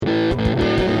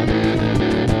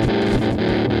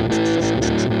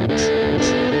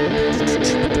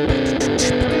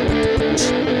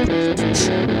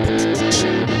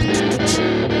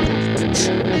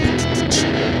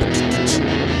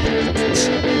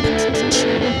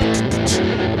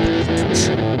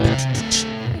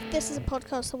is a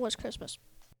podcast that was Christmas.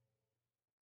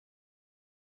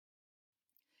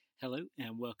 Hello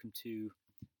and welcome to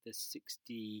the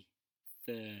 63rd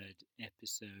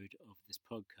episode of this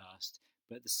podcast,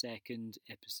 but the second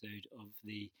episode of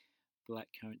the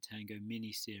Blackcurrant Tango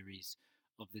mini-series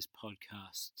of this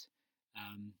podcast.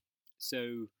 So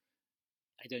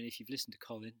I don't know if you've listened to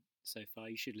Colin so far.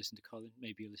 You should listen to Colin.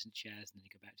 Maybe you'll listen to Chaz and then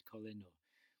you go back to Colin or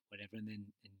whatever, and then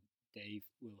Dave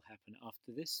will happen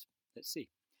after this. Let's see.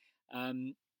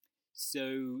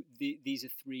 So these are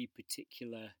three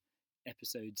particular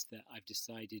episodes that I've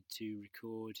decided to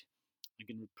record. I'm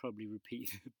going to probably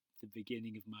repeat the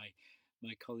beginning of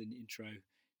my Colin intro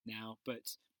now,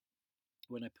 but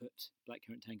when I put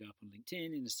Blackcurrant Tango up on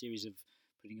LinkedIn in a series of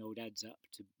putting old ads up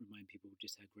to remind people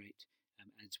just how great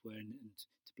ads were and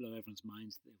to blow everyone's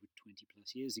minds that they were 20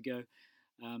 plus years ago,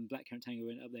 Blackcurrant Tango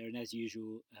went up there, and as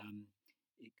usual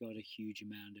it got a huge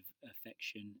amount of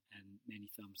affection and many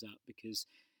thumbs up because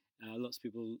lots of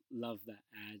people love that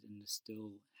ad and are still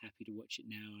happy to watch it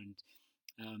now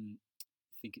and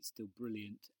think it's still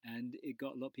brilliant, and it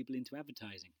got a lot of people into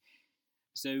advertising.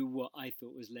 So what I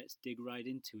thought was, let's dig right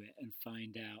into it and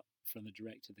find out from the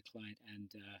director, the client, and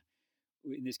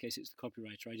in this case it's the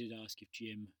copywriter. I did ask if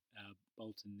Jim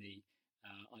Bolton, the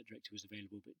art director, was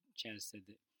available, but Chaz said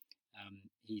that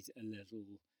he's a little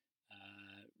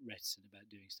reticent about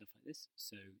doing stuff like this,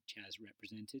 so Chaz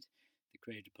represented the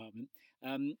creative department.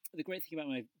 The great thing about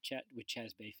my chat with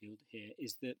Chaz Bayfield here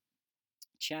is that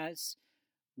Chaz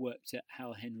worked at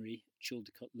Hal Henry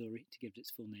Childercott Lurie, to give it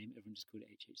its full name. Everyone just called it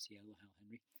HHCL or Hal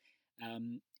Henry.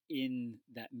 In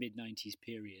that mid-90s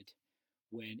period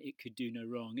when it could do no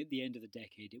wrong. At the end of the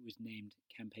decade, it was named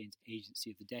Campaign's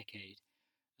Agency of the Decade,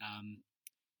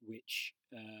 which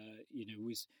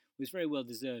was very well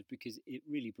deserved because it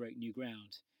really broke new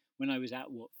ground. When I was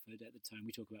at Watford at the time,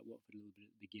 we talk about Watford a little bit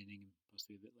at the beginning and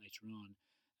possibly a bit later on,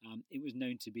 it was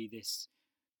known to be this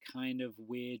kind of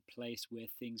weird place where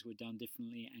things were done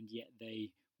differently and yet they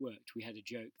worked. We had a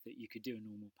joke that you could do a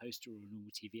normal poster or a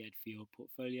normal TV ad for your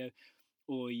portfolio,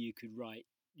 or you could write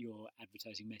your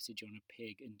advertising message on a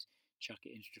pig and chuck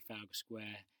it into Trafalgar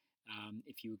Square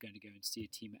if you were going to go and see a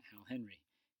team at Hal Henry,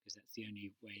 because that's the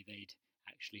only way they'd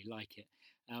actually like it.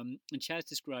 And Chaz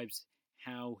describes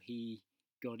how he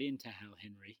got into Hal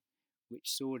Henry,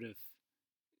 which sort of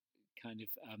kind of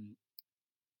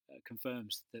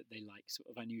confirms that they like sort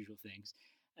of unusual things.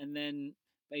 And then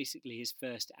basically his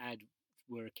first ad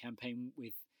were a campaign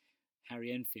with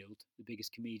Harry Enfield, the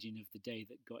biggest comedian of the day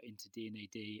that got into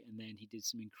D&AD, and then he did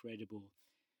some incredible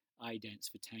idents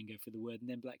for Tango for the Word, and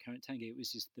then Blackcurrant Tango. It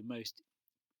was just the most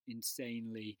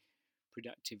insanely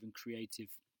productive and creative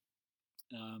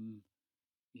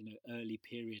early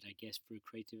period, I guess, for a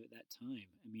creative at that time.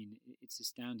 I mean, it's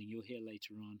astounding. You'll hear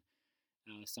later on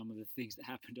some of the things that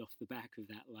happened off the back of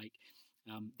that, like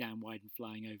Dan Wyden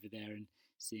flying over there and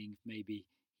seeing if maybe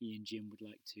he and Jim would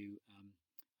like to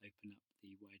open up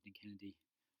the Wyden and Kennedy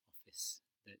office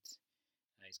that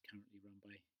is currently run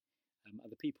by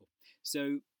other people.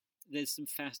 So there's some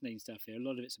fascinating stuff here. A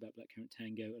lot of it's about Blackcurrant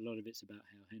Tango, a lot of it's about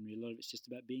Hal Henry, a lot of it's just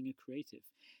about being a creative.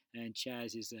 And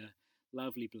Chaz is a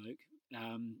lovely bloke.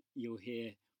 You'll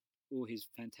hear all his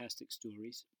fantastic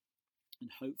stories, and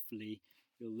hopefully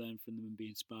you'll learn from them and be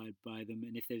inspired by them.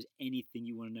 And if there's anything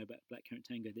you want to know about Blackcurrant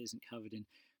Tango that isn't covered in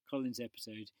Colin's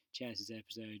episode, Chaz's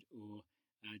episode, or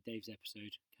Dave's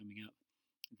episode coming up,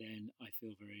 then I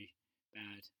feel very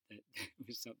bad that there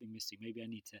was something missing. Maybe I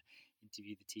need to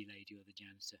interview the tea lady or the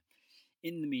janitor.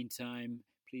 In the meantime,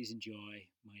 please enjoy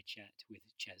my chat with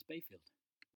Chaz Bayfield.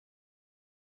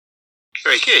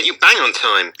 Very good. You bang on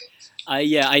time. I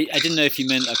didn't know if you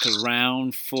meant like a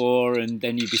round four and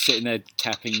then you'd be sitting there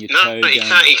tapping your toe. No,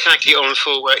 exactly on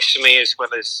four works for me as well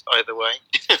as either way.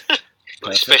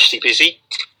 Not especially busy.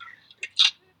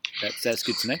 That's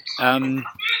good to know.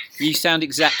 You sound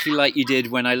exactly like you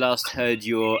did when I last heard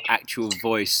your actual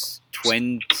voice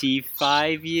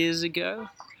 25 years ago.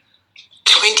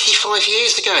 25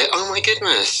 years ago? Oh my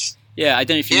goodness. Yeah, I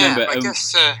don't know if you remember. I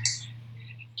guess...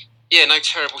 no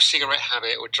terrible cigarette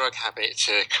habit or drug habit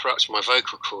to corrupt my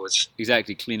vocal cords.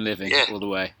 Exactly, clean living all the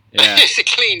way. Yeah, it's a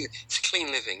clean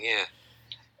living.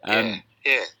 Yeah.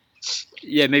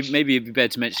 Yeah, maybe it'd be better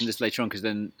to mention this later on because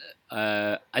then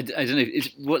I don't know.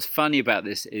 What's funny about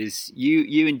this is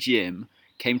you and Jim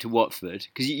came to Watford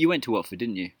because you went to Watford,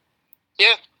 didn't you?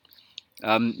 Yeah.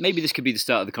 Maybe this could be the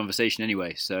start of the conversation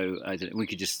anyway. So I don't know, we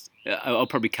could just. I'll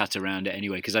probably cut around it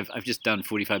anyway because I've just done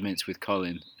 45 minutes with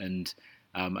Colin and.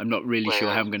 I'm not really sure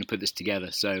how I'm going to put this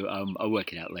together, so I'll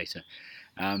work it out later.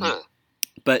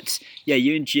 But yeah,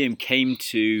 you and Jim came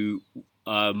to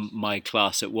my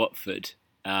class at Watford,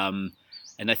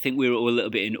 and And I think we were all a little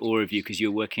bit in awe of you because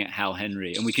you were working at Hal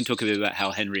Henry. And we can talk a bit about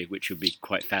Hal Henry, which would be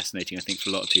quite fascinating, I think,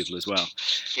 for a lot of people as well.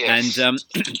 Yes. And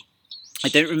I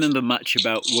don't remember much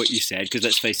about what you said because,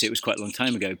 let's face it, it was quite a long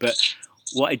time ago. But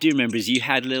what I do remember is you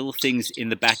had little things in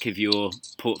the back of your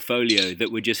portfolio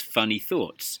that were just funny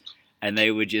thoughts. And they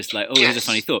were just like, oh, here's a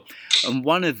funny thought. And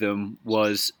one of them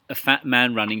was a fat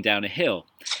man running down a hill.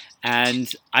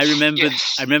 And I remember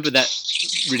that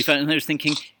really funny. And I was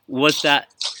thinking, was that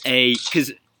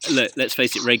because look, let's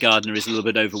face it, Ray Gardner is a little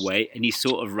bit overweight and he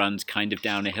sort of runs kind of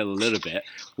down a hill a little bit.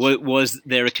 Was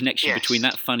there a connection between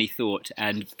that funny thought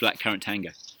and Blackcurrant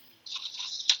Tango?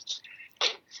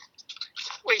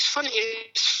 Well, it's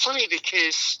funny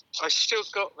because I still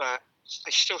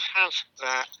have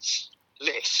that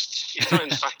list. It's not in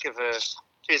the back of a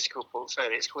physical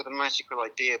portfolio. It's called the Magical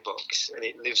Idea Box, and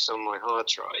it lives on my hard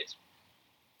drive.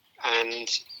 And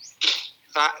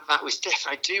that was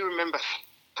definitely. I do remember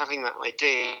having that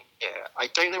idea. I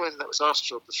don't know whether that was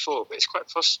after or before, but it's quite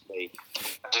possibly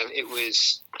it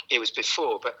was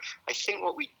before. But I think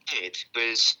what we did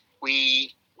was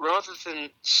we, rather than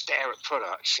stare at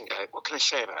products and go, "What can I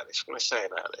say about this? What can I say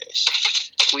about this?"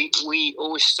 We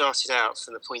always started out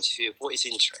from the point of view of what is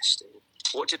interesting.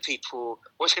 What's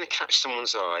going to catch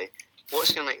someone's eye?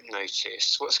 What's going to make them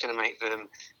notice? What's going to make them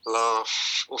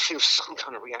laugh or feel some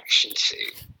kind of reaction to?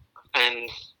 And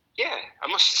yeah, I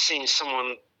must have seen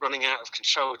someone running out of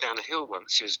control down a hill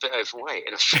once who was a bit overweight,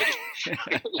 and it was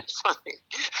really funny.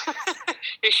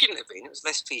 It shouldn't have been. It was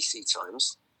less PC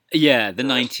times. Yeah, the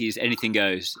 90s, anything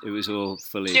goes. It was all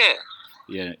fully.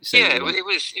 Yeah. So it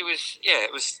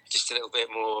was just a little bit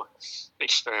more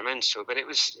experimental, but it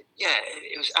was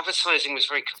advertising was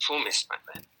very conformist back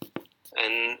then,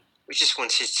 and we just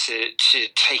wanted to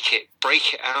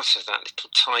break it out of that little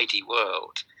tidy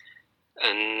world,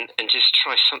 and just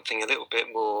try something a little bit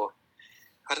more,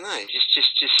 I don't know,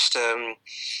 just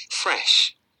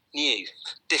fresh, new,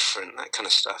 different, that kind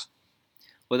of stuff.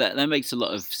 Well, that makes a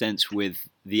lot of sense with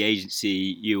the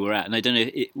agency you were at, and I don't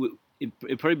know,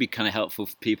 it'd probably be kind of helpful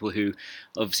for people who,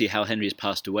 obviously Hal Henry has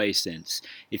passed away since,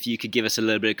 if you could give us a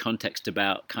little bit of context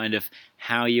about kind of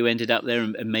how you ended up there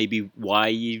and maybe why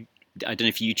you, I don't know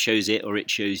if you chose it or it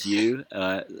chose you,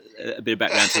 a bit of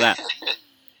background to that.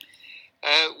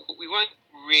 We weren't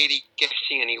really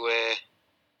getting anywhere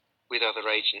with other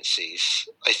agencies.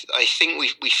 I think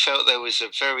we felt there was a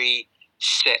very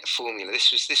set formula.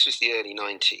 This was the early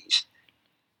 90s,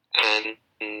 and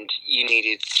you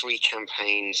needed 3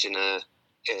 campaigns in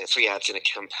 3 ads in a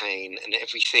campaign, and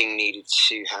everything needed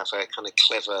to have a kind of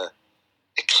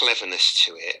cleverness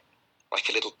to it, like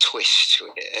a little twist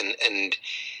to it, and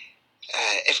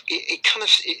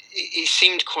it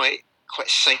seemed quite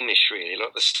sameish, really, a lot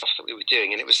of the stuff that we were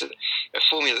doing, and it was a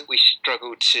formula that we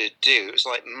struggled to do. It was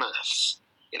like maths,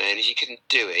 and if you couldn't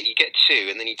do it, you get 2,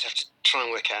 and then you'd have to try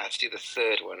and work out how to do the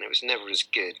 3rd one. It was never as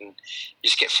good, and you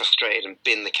just get frustrated and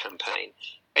bin the campaign.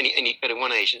 And you go to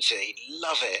one agency,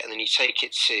 love it, and then you take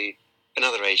it to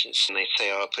another agency, and they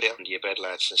say, "Oh, put it under your bed,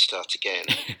 lads, and start again."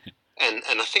 and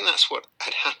I think that's what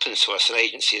had happened to us. An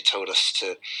agency had told us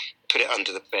to put it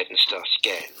under the bed and start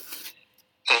again.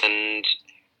 And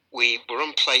we were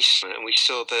on placement, and we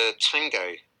saw the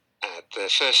Tango ad, the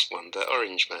first one, the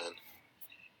Orange Man.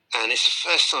 And it's the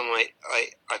first time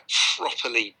I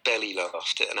properly belly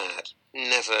laughed at an ad.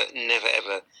 Never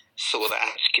ever thought that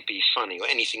ads could be funny or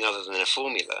anything other than a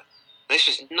formula. And this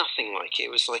was nothing like it.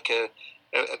 It was like a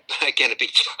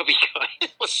big chubby guy.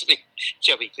 It wasn't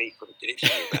chubby people that did it for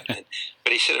me back then.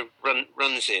 But he sort of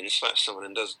runs in, slaps someone,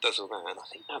 and does all that. And I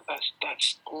think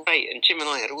that's great. And Jim and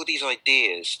I had all these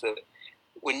ideas that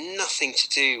were nothing to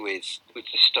do with the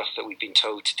stuff that we'd been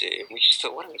told to do. And we just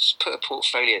thought, why don't we just put a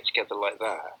portfolio together like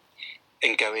that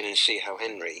and go in and see Hal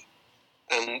Henry.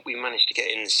 And we managed to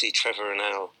get in and see Trevor and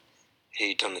Al,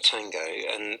 who'd done the Tango,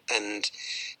 and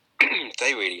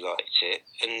they really liked it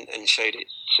and showed it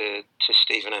to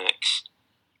Stephen Axe,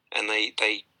 and they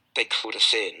called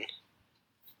us in,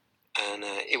 and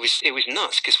it was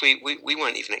nuts because we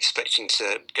weren't even expecting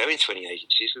to go into any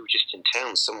agencies. We were just in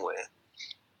town somewhere,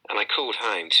 and I called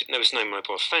home. There was no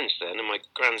mobile phones then, and my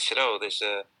gran said, "Oh, there's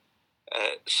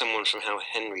someone from Hal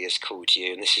Henry has called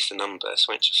you, and this is the number."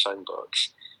 So I went to the phone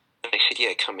box. And they said,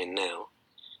 "Yeah, come in now."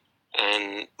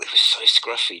 And it was so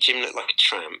scruffy. Jim looked like a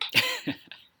tramp.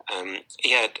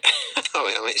 He had,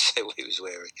 I won't say what he was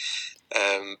wearing,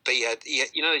 but he had,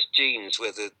 you know those jeans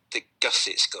where the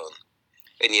gusset's gone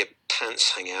and your pants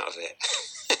hang out of it?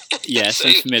 Yes, so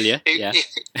I'm familiar. It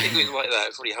was like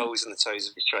that, probably holes in the toes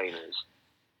of his trainers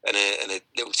and a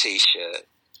little T-shirt.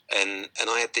 And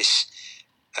I had this,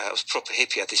 I was proper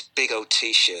hippie, I had this big old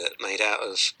T-shirt made out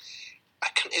of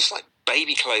it's like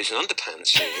baby clothes and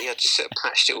underpants, really. I just sort of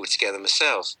patched it all together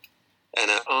myself. And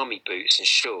army boots and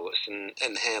shorts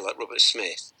and hair like Robert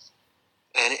Smith.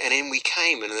 And in we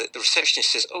came, and the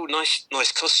receptionist says, "Oh,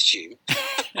 nice costume."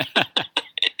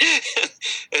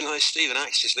 and like Stephen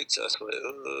Axe just looked at us like,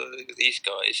 "Oh, look at these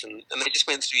guys," and they just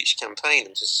went through each campaign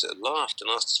and just sort of laughed and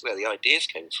asked us where the ideas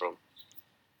came from.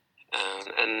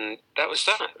 And that was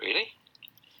that, really.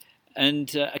 And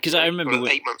because I remember an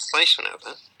 8-month placement out of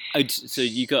that. Oh, so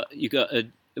you got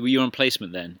were you on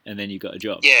placement then, and then you got a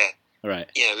job? Yeah. All right.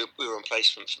 Yeah, we were on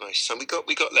placement for most of the time.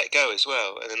 We got let go as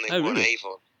well, and then they won really?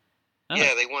 Avon. Oh.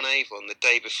 Yeah, they won Avon the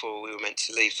day before we were meant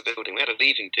to leave the building. We had a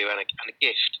leaving do and a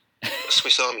gift, a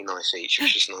Swiss Army knife each,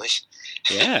 which was nice.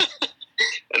 Yeah.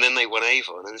 And then they won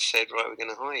Avon and said, "Right, we're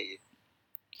going to hire you."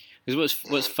 Because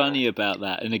what's funny about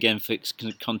that, and again, for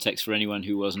context for anyone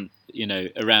who wasn't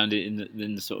around it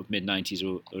in the sort of mid '90s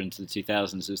or into the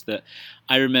 2000s, is that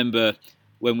I remember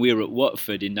when we were at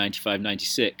Watford in '95,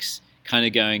 '96, kind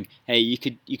of going, "Hey, you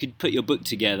could put your book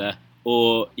together,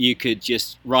 or you could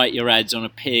just write your ads on a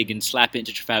pig and slap it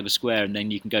into Trafalgar Square, and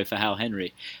then you can go for Hal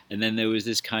Henry." And then there was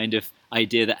this kind of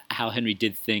idea that Hal Henry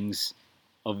did things,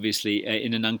 obviously,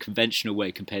 in an unconventional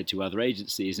way compared to other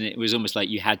agencies, and it was almost like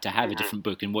you had to have a different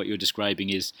book. And what you're describing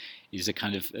is a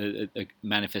kind of a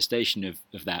manifestation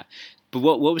of that. But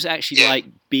what was it actually like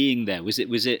being there? Was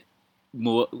it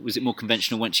more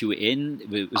conventional once you were in?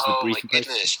 Was the briefing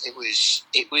process?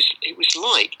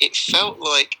 It felt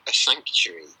like a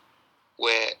sanctuary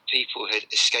where people had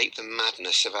escaped the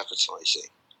madness of advertising,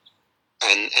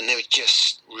 and they were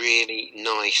just really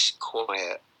nice,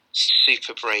 quiet,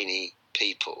 super brainy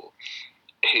people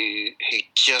who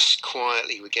just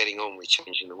quietly were getting on with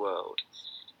changing the world,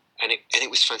 and it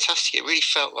was fantastic. It really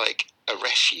felt like a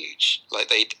refuge.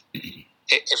 Like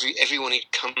everyone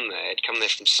who'd come there had come there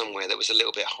from somewhere that was a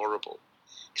little bit horrible.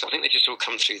 Because I think they just all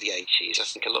come through the 80s. I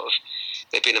think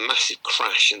there'd been a massive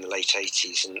crash in the late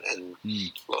 80s, and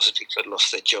lots of people had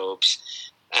lost their jobs,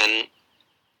 and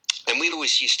we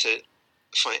always used to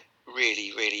find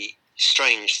really, really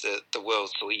strange that the world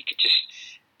thought you could just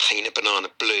paint a banana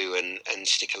blue and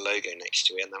stick a logo next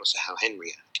to it, and that was a Hal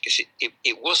Henry ad, because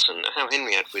it wasn't. A Hal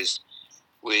Henry ad was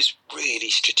really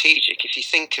strategic. If you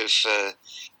think of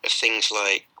things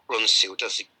like Ronseal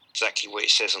does exactly what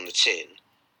it says on the tin,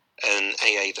 and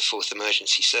AA, the Fourth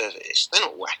Emergency Service, they're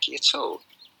not wacky at all.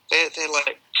 They're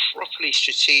like properly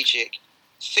strategic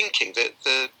thinking. That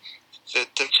the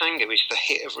Tango is the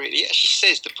hit of real. It actually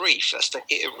says the brief. That's the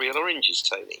hit of real oranges,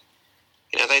 Tony.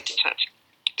 They had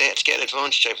to get an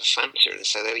advantage over Fanta, and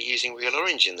so they were using real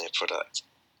orange in their product.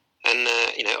 And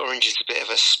orange is a bit of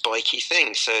a spiky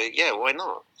thing, so yeah, why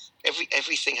not?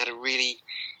 Everything had a really,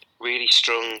 really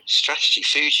strong strategy.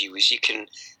 Fuji was, you can,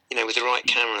 with the right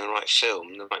camera and the right film,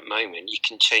 and the right moment, you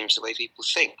can change the way people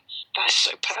think. That's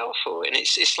so powerful, and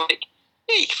it's like,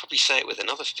 yeah, you could probably say it with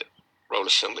another roll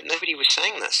of film, but nobody was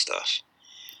saying that stuff.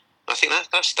 I think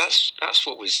that's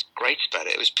what was great about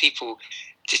it. It was people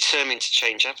determined to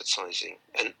change advertising,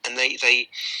 and they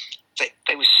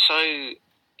were so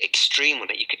extreme on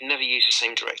it. You could never use the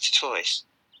same director twice,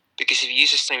 because if you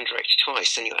use the same director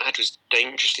twice, then your ad was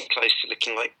dangerously close to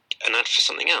looking like an ad for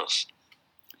something else.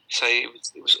 So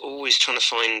it was always trying to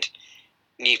find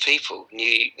new people,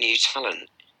 new talent,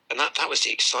 and that was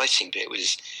the exciting bit,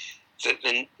 was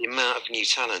the amount of new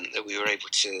talent that we were able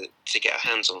to get our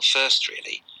hands on first,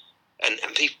 really. And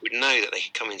people would know that they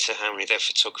could come into Hal Henry, their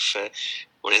photographer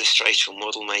or an illustrator or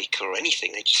model maker or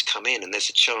anything. They just come in, and there's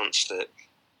a chance that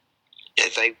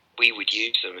we would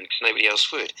use them, and because nobody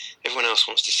else would. Everyone else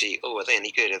wants to see, are they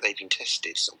any good? Have they been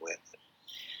tested somewhere?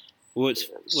 What's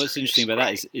interesting about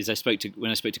that is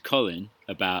when I spoke to Colin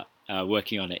about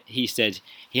working on it, he said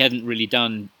he hadn't really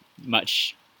done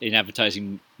much in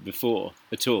advertising before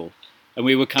at all, and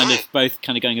we were both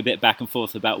going a bit back and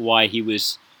forth about why he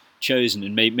was chosen,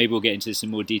 and maybe we'll get into this in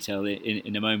more detail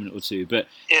in a moment or two. But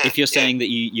if you're saying that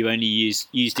you only use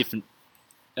different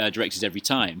directors every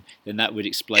time, then that would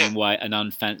explain why an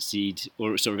unfancied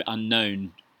or sort of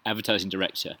unknown advertising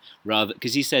director, rather,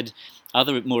 because he said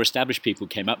other more established people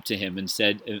came up to him and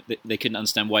said that they couldn't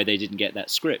understand why they didn't get that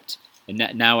script, and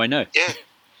now I know.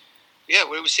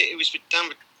 Well,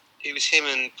 it was him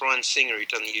and Brian Singer who'd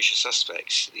done The Usual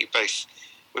Suspects. Who both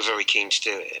were very keen to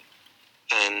do it,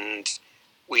 and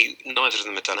neither of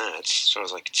them had done ads, as far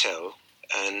as I could tell.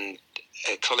 And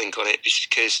Colin got it just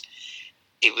because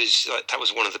it was like, that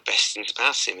was one of the best things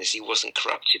about him, is he wasn't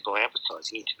corrupted by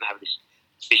advertising. He didn't have this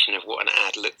vision of what an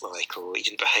ad looked like, or he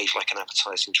didn't behave like an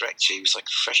advertising director. He was like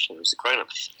a professional. He was a grown-up.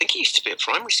 I think he used to be a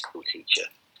primary school teacher.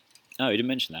 Oh, he didn't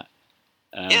mention that.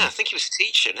 I think he was a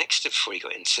teacher next to before he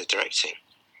got into directing.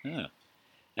 Oh.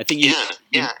 I think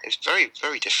it's very,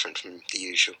 very different from the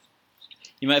usual.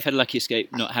 You might have had a lucky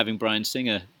escape not having Bryan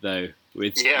Singer, though,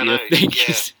 with I your know. thing.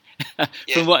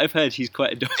 From what I've heard, he's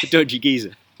quite a dodgy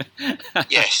geezer.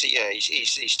 Yes,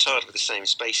 he's tired with the same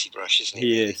spacey brush, isn't he?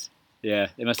 He is. Yeah,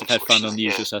 they must have had fun on The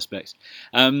Usual Suspects.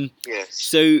 Yes.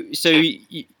 So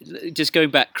just going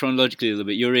back chronologically a little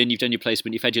bit, you've done your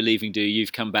placement, you've had your leaving do,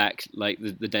 you've come back like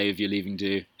the day of your leaving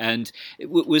do, and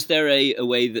was there a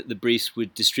way that the briefs were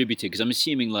distributed? Because I'm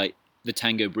assuming like the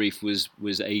Tango brief was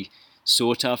a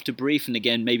sought after brief, and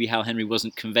again maybe Hal Henry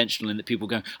wasn't conventional in that people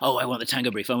going, oh, I want the Tango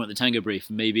brief.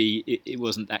 Maybe it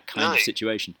wasn't that kind of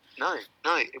situation. No,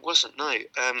 it wasn't. No,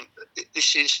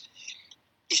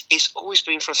 it's always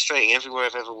been frustrating everywhere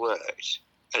I've ever worked,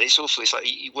 and it's awful. It's like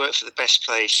you work for the best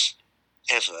place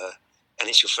ever, and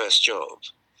it's your first job.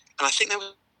 And I think there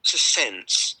was a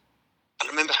sense. I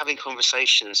remember having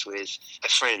conversations with a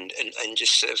friend and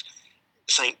just sort of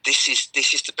saying, "This is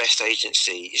the best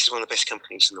agency. This is one of the best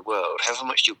companies in the world. However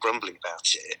much you're grumbling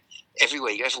about it,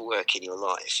 everywhere you ever work in your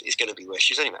life is going to be worse."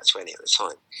 She was only about 20 at the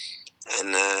time,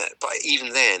 and but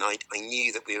even then, I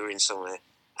knew that we were in somewhere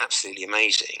absolutely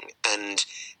amazing, and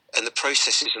the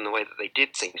processes and the way that they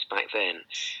did things back then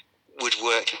would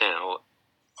work now.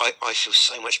 I feel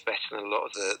so much better than a lot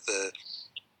of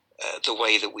the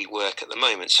way that we work at the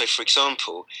moment. So, for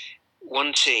example,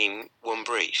 one team, one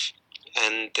brief,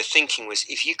 and the thinking was,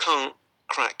 if you can't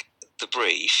crack the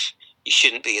brief, you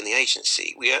shouldn't be in the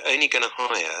agency. We are only going to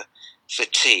hire the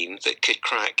team that could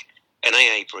crack an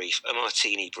AA brief, a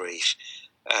Martini brief,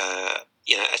 a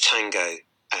Tango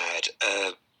ad,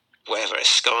 whatever, a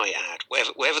Sky ad,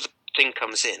 whatever the thing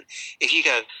comes in. If you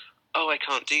go, oh, I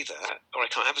can't do that, or I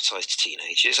can't advertise to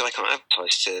teenagers, or I can't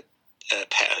advertise to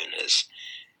pet owners,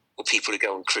 or people who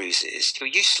go on cruises, you're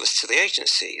useless to the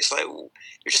agency. It's like, well,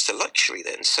 you're just a luxury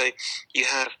then. So you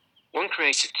have one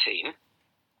creative team,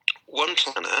 one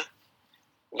planner,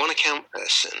 one account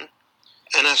person,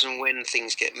 and as and when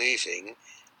things get moving,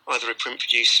 either a print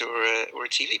producer or a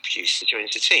TV producer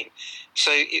joins the team.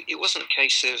 So it wasn't a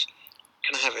case of,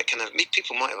 can I have it?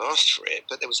 People might have asked for it,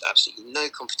 but there was absolutely no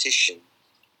competition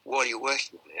while you're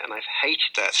working on it. And I've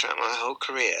hated that throughout my whole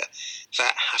career,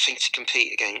 that having to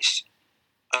compete against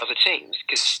other teams,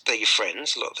 because they're your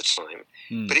friends a lot of the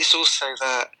time. But it's also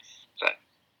that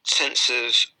sense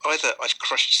of either I've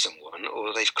crushed someone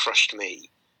or they've crushed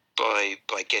me by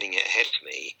getting it ahead of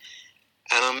me.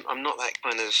 And I'm not that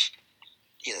kind of,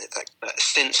 that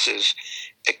sense of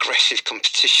aggressive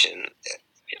competition.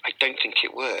 I don't think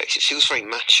it works. It feels very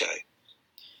macho,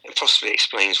 and possibly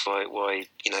explains why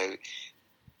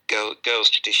girls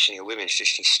traditionally or women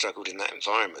traditionally struggled in that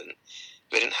environment.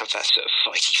 They didn't have that sort of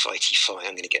fighty fight.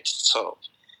 I'm going to get to the top.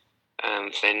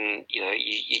 Then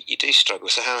you do struggle.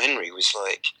 So Hal Henry was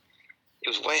like, it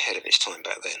was way ahead of its time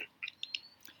back then.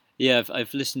 Yeah,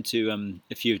 I've listened to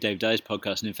a few of Dave Dye's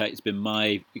podcasts, and in fact, it's been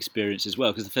my experience as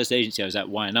well. Because the first agency I was at,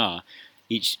 Y&R,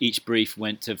 each brief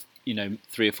went to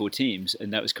 3 or 4 teams,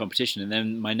 and that was competition. And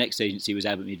then my next agency was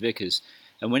Abbott Mead Vickers,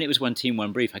 and when it was one team,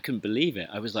 one brief, I couldn't believe it.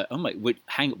 I was like, oh my,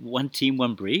 one team,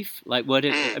 one brief? Like, what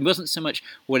if, it wasn't so much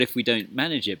what if we don't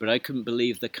manage it, but I couldn't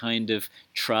believe the kind of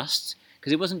trust,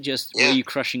 because it wasn't just were you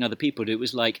crushing other people. It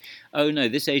was like, oh no,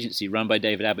 this agency run by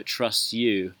David Abbott trusts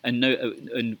you, and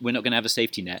we're not going to have a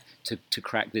safety net to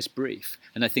crack this brief.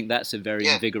 And I think that's a very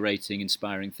invigorating,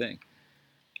 inspiring thing.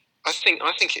 I think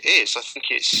it is. I think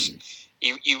it's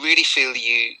you really feel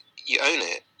you own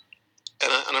it.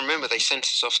 And I remember they sent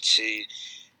us off to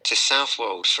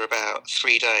Southwold for about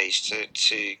 3 days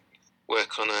to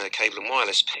work on a cable and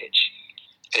wireless pitch,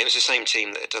 and it was the same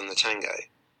team that had done the Tango,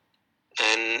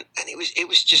 and it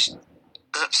was just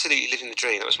absolutely living the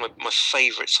dream. That was my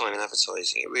favourite time in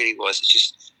advertising. It really was. It's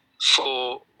just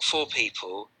four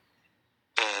people,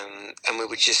 and we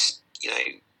were just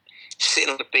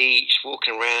sitting on the beach,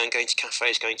 walking around, going to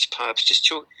cafes, going to pubs,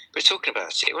 we were talking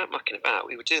about it. We weren't mucking about.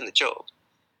 We were doing the job.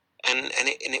 And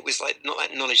it was like not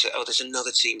that knowledge that, oh, there's another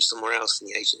team somewhere else in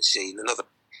the agency in another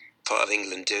part of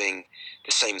England doing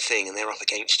the same thing and they're up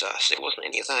against us. It wasn't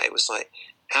any of that. It was like,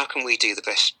 how can we do the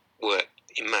best work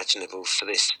imaginable for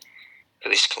this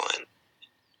client?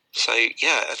 So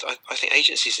yeah, I think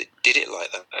agencies that did it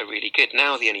like that are really good.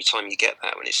 Now the only time you get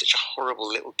that when it's such a horrible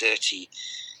little dirty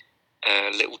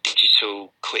little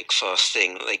digital quick fast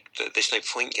thing, like there's no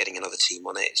point getting another team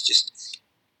on it. It's just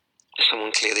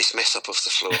someone clear this mess up off the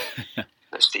floor.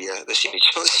 That's the only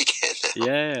chance you get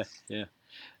now. Yeah.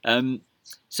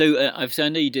 So I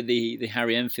know you did the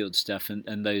Harry Enfield stuff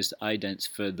and those idents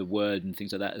for the Word and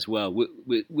things like that as well.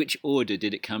 Which order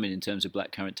did it come in terms of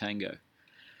Blackcurrant Tango?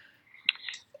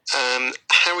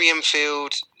 Harry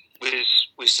Enfield was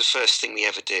was the first thing we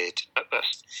ever did.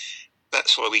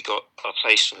 That's why we got our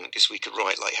placement, because we could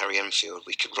write like Harry Enfield.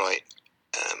 We could write.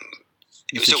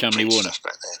 It was Mr. all Chumley print Warner stuff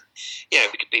back then. Yeah,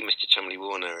 we could be Mr. Chumley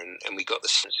Warner, and we got the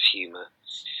sense of humour.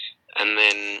 And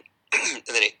then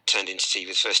it turned into TV.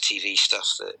 The first TV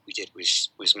stuff that we did was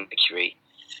Mercury,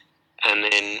 and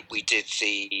then we did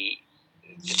the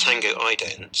Tango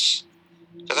idents.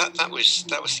 But that was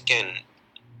again,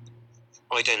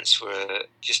 idents were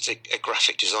just a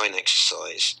graphic design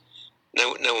exercise.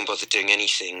 No one bothered doing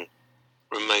anything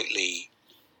remotely,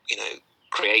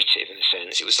 creative in a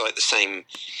sense. It was like the same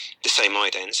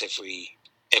idents every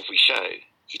show.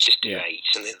 You just do 8,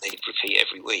 and then they'd repeat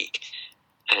every week.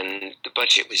 And the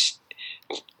budget was,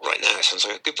 right now it sounds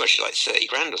like a good budget, like 30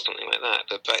 grand or something like that.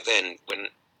 But back then, when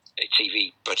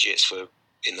TV budgets were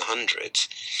in the hundreds,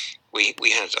 we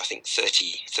had, I think,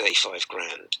 35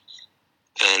 grand.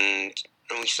 And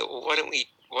we thought, well, why don't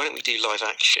we do live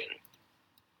action?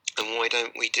 And why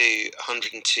don't we do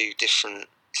 102 different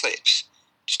clips?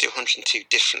 Just do 102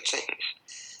 different things.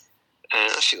 And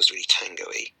that feels really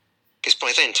tango-y. Because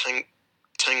by then,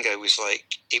 tango was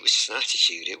like, it was just an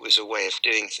attitude. It was a way of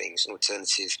doing things, an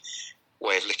alternative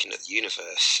way of looking at the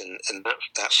universe. And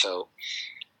that felt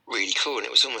really cool. And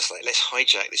it was almost like, let's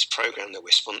hijack this program that we're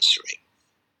sponsoring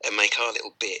and make our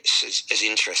little bits as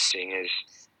interesting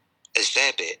as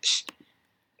their bits.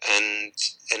 And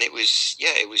it was,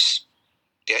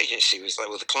 the agency was like,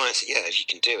 well, the client said, if you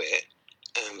can do it,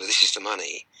 but this is the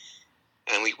money.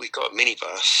 And we got a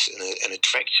minibus and a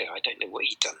director. I don't know what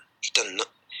he'd done.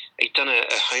 He'd done a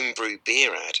homebrew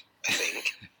beer ad, I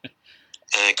think.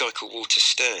 A guy called Walter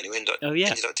Stern, who ended up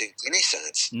doing Guinness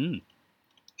ads. Mm.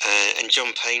 And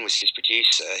John Payne was his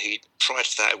producer, who prior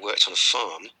to that had worked on a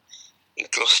farm in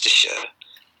Gloucestershire.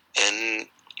 And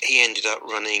he ended up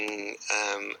running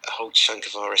a whole chunk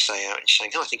of RSA out in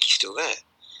Shanghai. I think he's still there.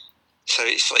 So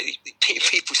it's like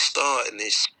people start in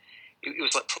this. It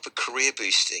was like proper career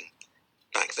boosting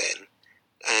back then,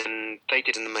 and they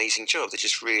did an amazing job. They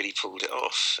just really pulled it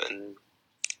off. And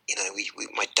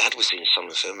my dad was in some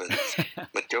of them, and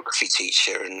my geography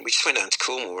teacher, and we just went down to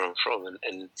Cornwall, where I'm from,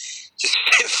 and just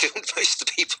filmed most of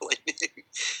the people I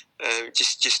knew,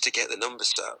 just to get the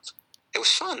numbers up. It was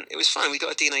fun. We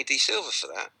got a D&AD silver for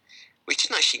that, which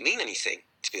didn't actually mean anything,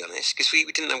 to be honest, because we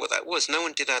didn't know what that was. No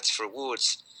one did ads for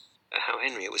awards at Hal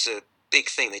Henry. It was a big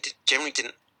thing. They generally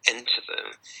didn't enter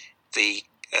them. The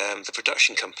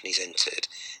production companies entered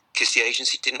because the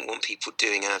agency didn't want people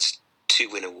doing ads to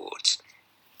win awards,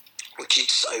 which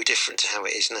is so different to how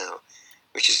it is now,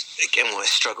 which is, again, why I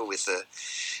struggle with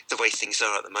the way things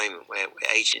are at the moment, where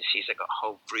agencies have got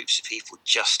whole groups of people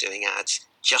just doing ads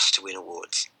just to win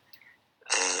awards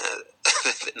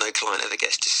that no client ever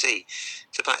gets to see.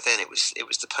 So back then it was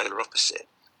the polar opposite.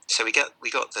 So we got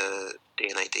the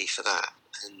D&AD for that,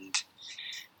 and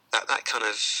that kind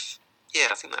of,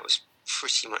 I think that was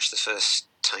pretty much the first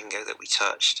tango that we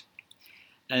touched.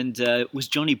 And was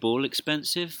Johnny Ball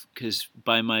expensive? Because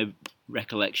by my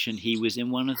recollection, he was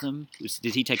in one of them.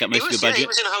 Did he take up most of your budget? Yeah, he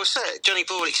was in a whole set. Johnny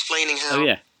Ball explaining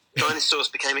how dinosaurs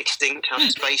became extinct, how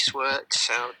space works,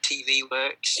 how TV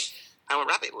works, how a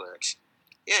rabbit works.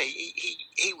 Yeah,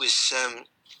 he was...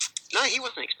 no, he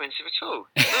wasn't expensive at all.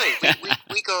 No,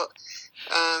 we got...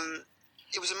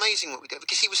 it was amazing what we got,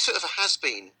 because he was sort of a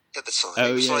has-been at the time.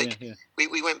 It was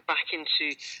we went back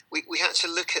into... We had to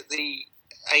look at the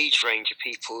age range of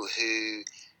people who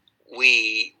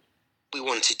we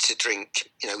wanted to drink,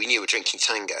 we knew were drinking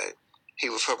tango,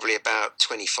 who were probably about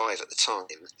 25 at the time.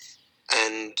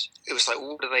 And it was like,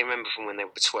 what do they remember from when they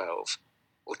were 12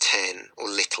 or 10 or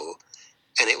little?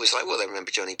 And it was like, well, they remember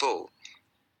Johnny Ball.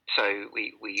 So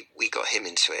we got him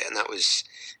into it, and that was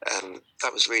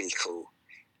really cool.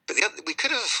 But we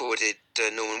could have afforded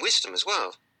Norman Wisdom as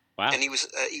well. Wow. And he was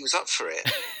up for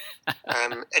it.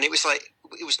 And it was like,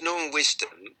 it was Norman Wisdom,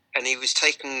 and he was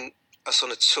taking us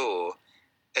on a tour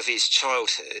of his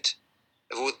childhood,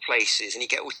 of all the places, and he'd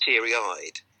get all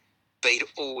teary-eyed, but he'd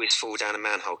always fall down a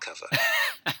manhole cover.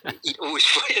 he'd always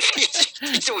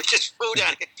just fall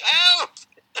down. Help!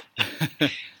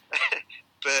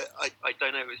 But I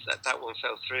don't know, it was that one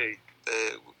fell through.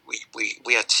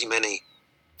 We had too many.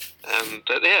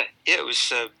 But it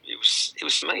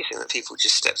was amazing that people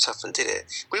just stepped up and did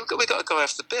it. We got a guy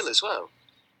off the bill as well.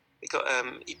 We got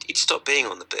he'd stopped being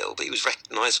on the bill, but he was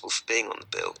recognisable for being on the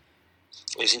bill.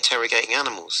 He was interrogating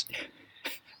animals.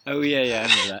 Oh yeah, I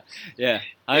remember that. Yeah,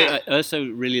 I also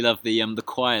really love the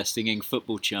choir singing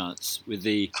football chants with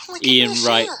the Ian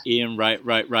Wright, Ian Wright,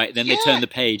 right. Then they turn the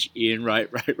page, Ian Wright,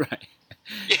 right.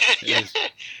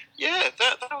 Yeah,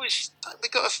 that was we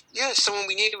got someone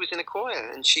we knew was in a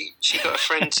choir, and she got a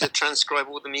friend to transcribe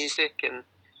all the music, and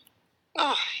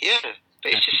but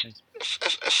it's just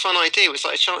a fun idea. It was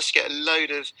like a chance to get a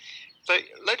load of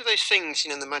those things,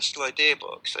 in the Magical Idea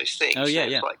box. Those things. Oh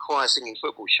yeah, Like choir singing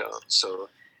football charts, or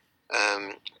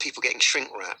people getting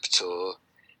shrink wrapped, or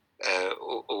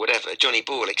whatever. Johnny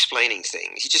Ball explaining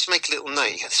things. You just make a little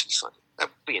note. This would be fun. That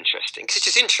would be interesting, because it's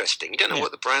just interesting. You don't know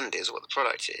what the brand is or what the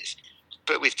product is.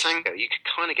 But with Tango, you could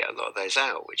kind of get a lot of those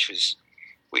out, which was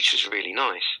really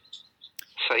nice.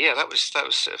 So that was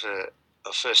sort of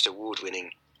our first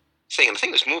award-winning thing, and I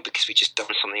think it was more because we just done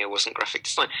something that wasn't graphic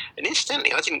design. And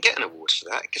incidentally, I didn't get an award for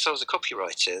that because I was a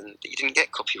copywriter, and you didn't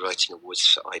get copywriting awards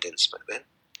for idents back then.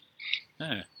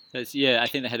 Oh, I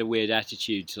think they had a weird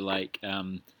attitude to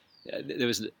there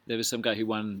was some guy who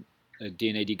won a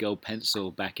D&AD Gold Pencil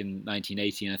back in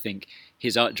 1980, and I think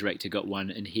his art director got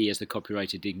one, and he, as the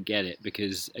copywriter, didn't get it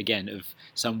because, again, of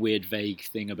some weird, vague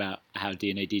thing about how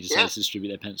D&AD decides to distribute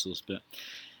their pencils. But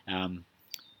I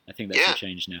think that's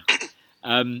changed now.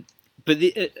 But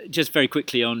just very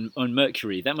quickly on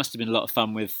Mercury, that must have been a lot of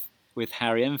fun with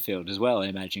Harry Enfield as well, I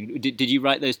imagine. Did you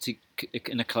write those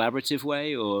in a collaborative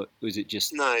way, or was it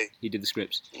just he did the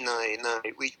scripts? No.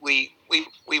 We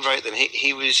wrote them.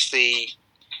 He was the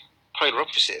polar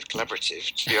opposite of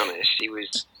collaborative, to be honest. He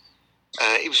was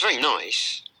very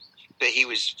nice, but he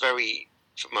was very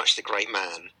much the great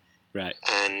man. Right.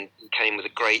 And he came with a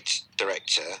great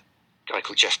director, a guy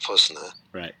called Jeff Posner.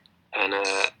 Right. And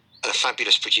a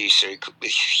fabulous producer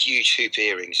with huge hoop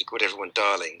earrings who called everyone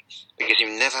darling, because you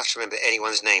never have to remember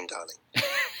anyone's name, darling.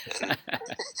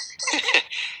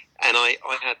 And I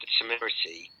had the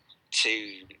temerity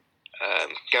to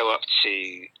go up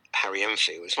to Harry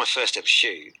Enfield. It was my first ever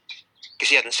shoot, because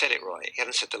he hadn't said it right. He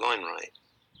hadn't said the line right.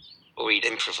 Or he'd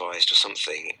improvised or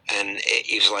something. And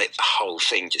it was like the whole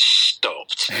thing just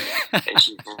stopped. And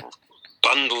she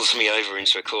bundles me over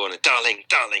into a corner. Darling,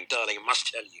 I must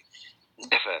tell you.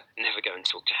 Never go and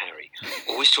talk to Harry.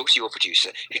 Always talk to your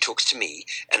producer, who talks to me,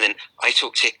 and then I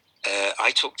talk to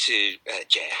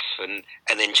Jeff, and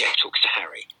then Jeff talks to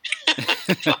Harry.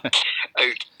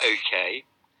 Okay.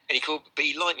 And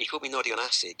he liked me. He called me Noddy on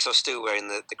acid because I was still wearing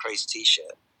the crazy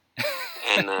T-shirt,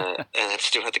 and I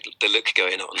still had the look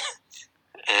going on.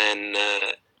 And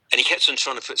he kept on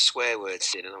trying to put swear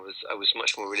words in, and I was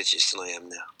much more religious than I am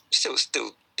now. Still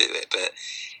do it, but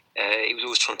he was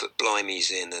always trying to put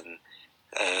blimeys in and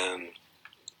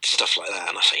stuff like that.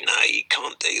 And I say, no, you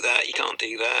can't do that. It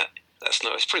probably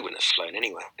wouldn't have flown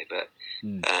anyway. But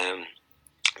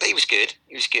he was good.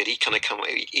 He kind of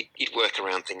he'd work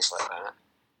around things like that.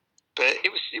 But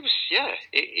it was we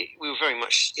were very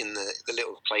much in the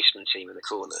little placement team in the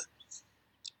corner.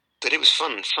 But it was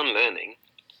fun learning,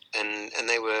 and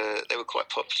they were quite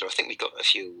popular. I think we got a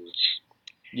few awards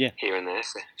here and there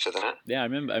for that. Yeah, I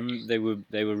remember they were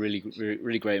really,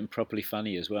 really great and properly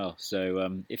funny as well.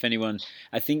 So if anyone,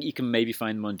 I think you can maybe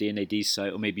find them on D&AD's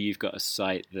site, or maybe you've got a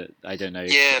site that I don't know.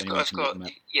 Yeah, I've got.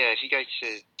 Yeah, if you go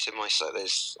to my site,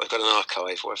 I've got an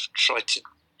archive where I've tried to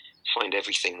find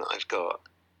everything that I've got.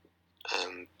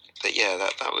 But yeah,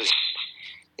 that was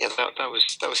good fun. It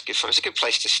was a good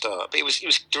place to start. But it was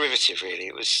derivative, really.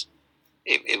 It was.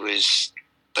 I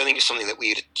don't think it's something that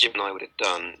Jim and I would have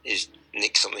done. Is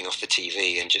nick something off the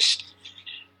TV and just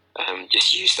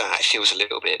use that. It feels a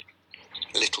little bit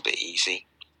easy.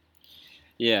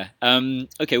 Yeah.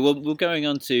 Okay. Well, we're going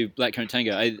on to Blackcurrant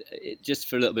Tango. Just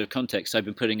for a little bit of context, I've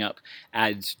been putting up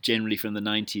ads generally from the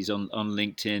 90s on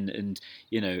LinkedIn, and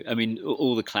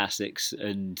all the classics,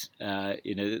 and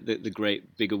the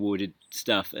great big awarded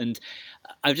stuff. And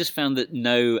I've just found that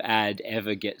no ad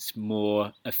ever gets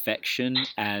more affection,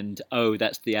 and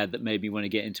that's the ad that made me want to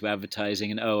get into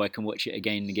advertising, and I can watch it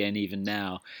again and again even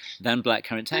now, than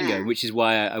Blackcurrant Tango, which is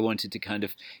why I wanted to kind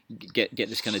of get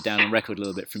this kind of down on record a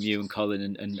little bit from you and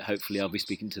Colin, and hopefully I'll be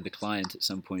speaking to the client at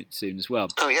some point soon as well.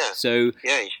 Oh yeah. So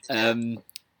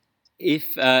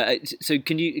so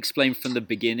can you explain from the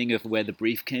beginning of where the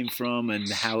brief came from and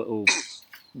how it all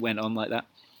went on like that?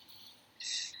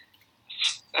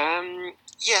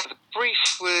 The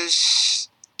brief was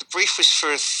for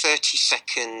a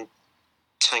 30-second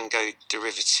tango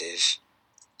derivative.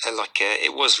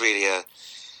 It was really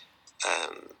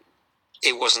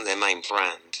it wasn't their main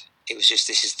brand. It was just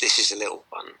this is a little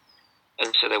one,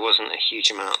 and so there wasn't a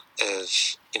huge amount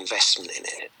of investment in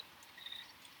it,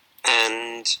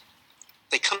 and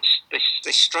they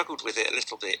struggled with it a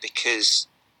little bit because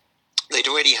they'd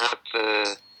already had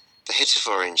the Hit of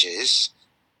Oranges,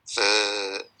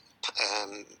 I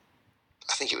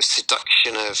think it was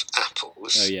Seduction of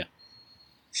Apples. Oh yeah.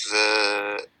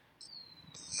 The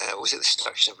or was it the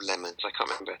seduction of lemons? I can't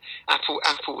remember.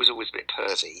 Apple was always a bit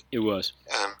pervy. It was.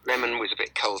 Lemon was a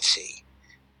bit culty.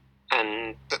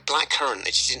 But blackcurrant,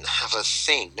 it just didn't have a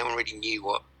thing. No one really knew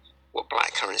what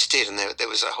blackcurrants did, and there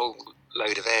was a whole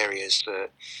load of areas that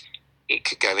it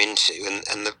could go into,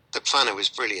 and the planner was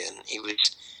brilliant. He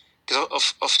was,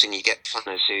 because often you get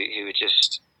planners who are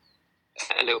just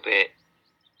a little bit,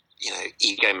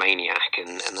 egomaniac,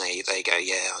 and they go,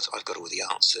 yeah, I've got all the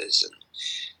answers,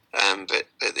 but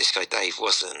this guy Dave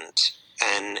wasn't,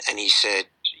 and he said,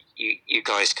 you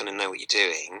guys kind of know what you're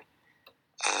doing.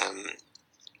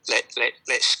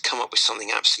 Let's come up with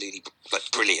something absolutely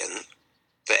brilliant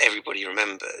that everybody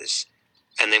remembers,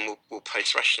 and then we'll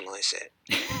post-rationalise it.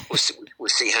 We'll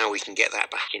see how we can get that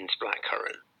back into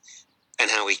blackcurrant, and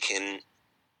how we can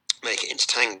make it into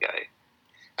tango.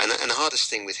 And the hardest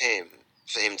thing with him,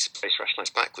 for him to post-rationalise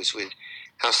back, was with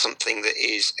how something that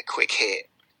is a quick hit,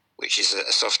 which is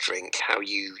a soft drink, how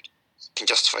you can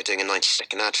justify doing a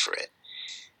 90-second ad for it.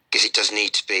 Because it does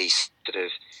need to be sort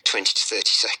of 20 to 30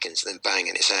 seconds and then bang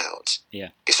and it's out. Yeah.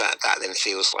 Because that then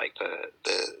feels like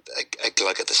a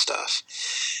glug of the stuff.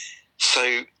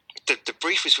 So the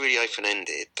brief was really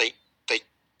open-ended. They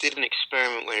did an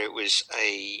experiment where it was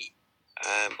a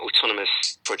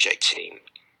autonomous project team.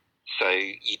 So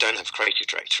you don't have a creative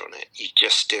director on it. You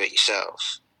just do it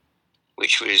yourself,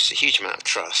 which was a huge amount of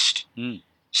trust. Mm.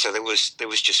 So there was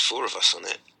just 4 of us on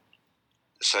it.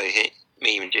 So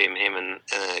me and Jim, him and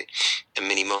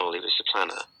Minnie Moll, who was the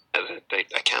planner, the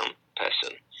account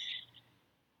person.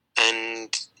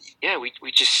 And yeah, we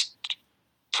just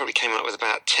probably came up with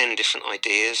about 10 different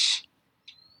ideas,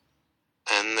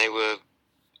 and they were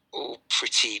all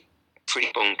pretty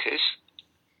bonkers.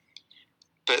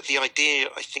 But the idea,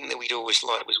 I think, that we'd always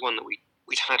liked was one that we'd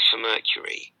had for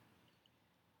Mercury,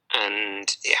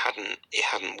 and it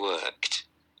hadn't worked.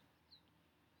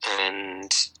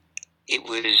 And it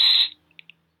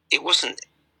wasn't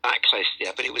that close to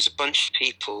that, but it was a bunch of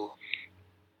people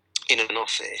in an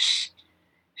office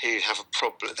who have a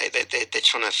problem. They're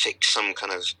trying to fix some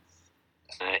kind of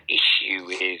issue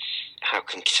with how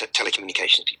can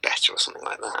telecommunications be better or something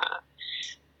like that.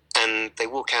 And they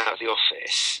walk out of the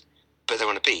office, but they're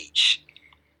on a beach.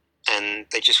 And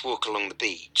they just walk along the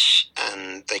beach,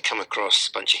 and they come across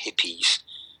a bunch of hippies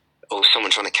or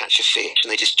someone trying to catch a fish,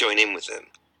 and they just join in with them.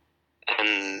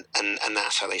 And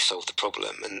that's how they solve the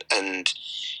problem, and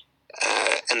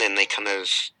then they kind of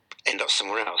end up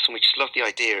somewhere else. And we just love the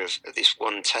idea of this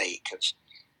one take of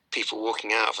people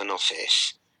walking out of an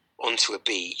office onto a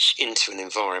beach into an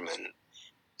environment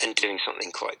and doing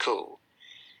something quite cool.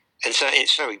 And so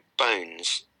it's very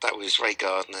Bones. That was Ray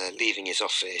Gardner leaving his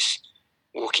office,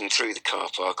 walking through the car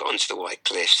park onto the White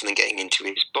Cliffs, and then getting into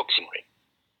his boxing ring.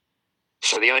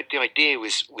 So the idea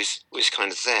was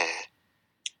kind of there.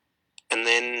 And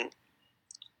then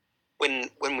when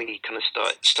we kind of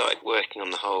started working on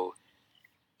the whole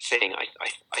thing, I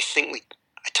think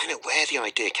I don't know where the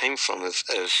idea came from of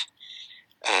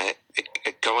a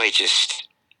guy just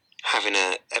having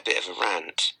a bit of a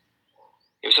rant.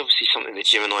 It was obviously something that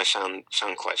Jim and I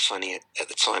found quite funny at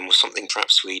the time, or something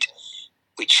perhaps we'd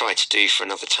tried to do for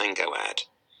another tango ad.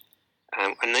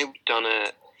 And then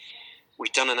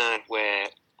we'd done an ad where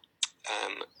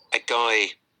a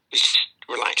guy was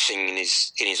relaxing in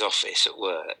his office at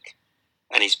work,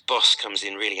 and his boss comes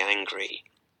in really angry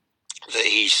that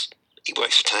he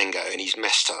works for Tango and he's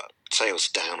messed up, sales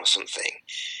down or something,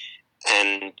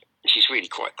 and she's really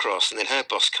quite cross. And then her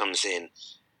boss comes in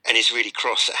and is really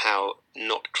cross at how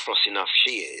not cross enough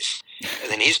she is.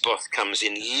 And then his boss comes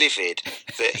in livid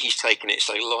that he's taken it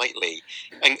so lightly.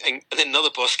 And then another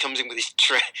boss comes in with his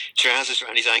trousers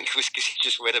around his ankles because he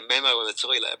just read a memo on the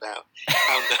toilet about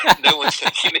how no one's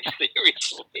taking it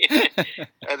seriously.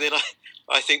 And then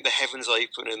I think the heavens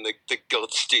open and the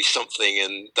gods do something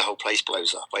and the whole place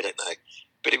blows up. I don't know.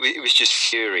 But it was just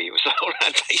fury. It was a whole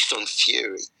ad based on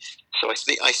fury. So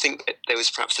I think that there was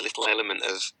perhaps a little element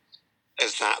of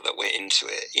that went into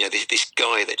it. You know, this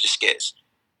guy that just gets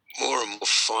more and more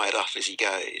fired up as he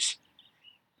goes,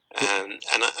 and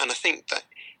I think that,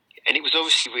 and it was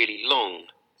obviously really long,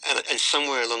 and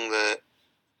somewhere along the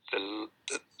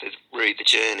route, the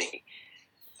journey,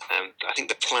 I think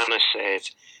the planner said,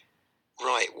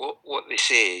 right, what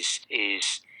this is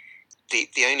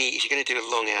the only, if you're going to do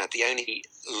a long ad, the only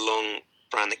long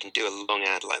brand that can do a long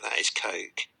ad like that is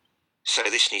Coke. So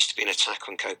this needs to be an attack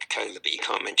on Coca-Cola, but you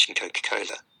can't mention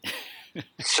Coca-Cola.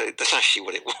 So that's actually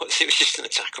what it was. It was just an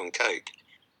attack on Coke.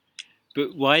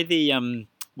 But why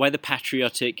the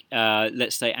patriotic,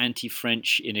 let's say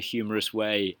anti-French in a humorous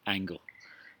way angle?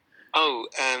 Oh,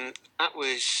 that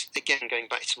was, again, going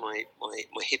back to my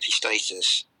hippie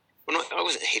status. I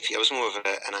wasn't a hippie. I was more of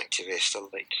an activist. I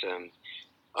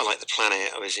liked the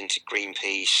planet. I was into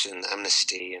Greenpeace and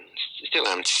Amnesty, and still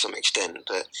am to some extent.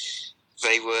 But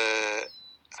they were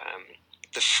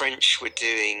the French were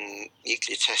doing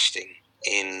nuclear testing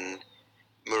in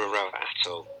Mururoa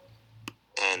Atoll,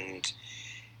 and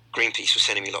Greenpeace was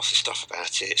sending me lots of stuff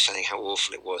about it, saying how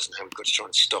awful it was and how we've got to try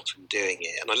and stop them doing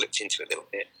it. And I looked into it a little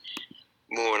bit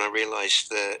more, and I realised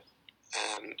that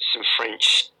some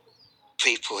French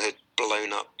people had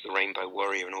blown up the Rainbow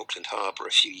Warrior in Auckland Harbour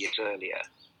a few years earlier,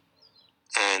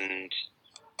 and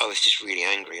I was just really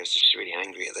angry. I was just really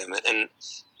angry at them. And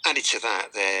added to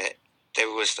that, there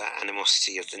was that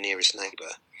animosity of the nearest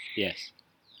neighbour. Yes.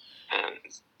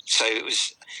 So it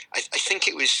was. I think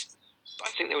there was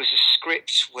a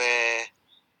script where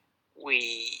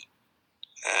we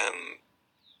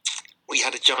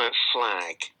had a giant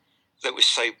flag that was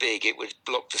so big it would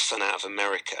block the sun out of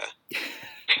America.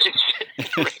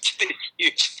 Erected this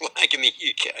huge flag in the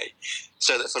UK,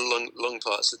 so that for long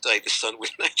parts of the day the sun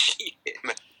wouldn't actually hit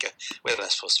America. Whether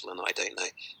that's possible or not, I don't know.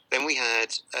 Then we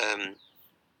had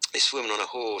this woman on a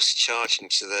horse charging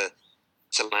to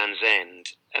Land's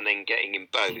End and then getting in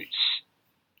boats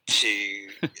to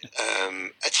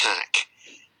attack,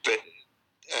 but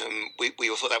we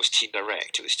all thought that was too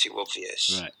direct. It was too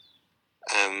obvious. Right.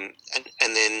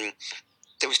 And then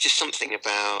there was just something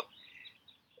about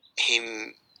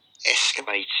him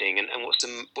escalating, and what's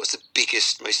the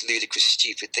biggest, most ludicrous,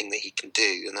 stupid thing that he can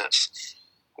do, and that's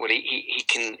he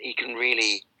can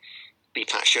really be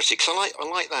patriotic. Because I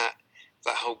like that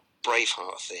whole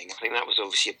Braveheart thing. I think that was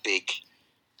obviously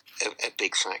a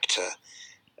big factor,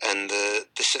 and the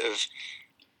sort of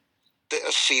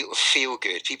feel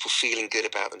good, people feeling good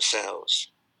about themselves.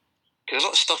 Because a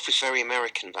lot of stuff was very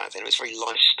American back then. It was very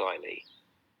lifestyle-y.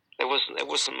 There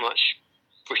wasn't much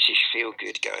British feel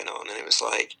good going on, and it was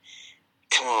like,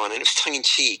 come on, and it was tongue in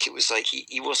cheek. It was like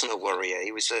he wasn't a warrior.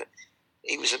 He was a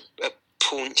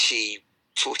paunchy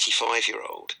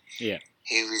 45-year-old. Yeah.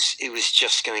 Who was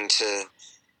just going to.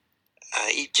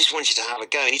 He just wanted to have a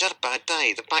go, and he'd had a bad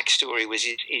day. The backstory was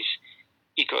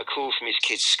he got a call from his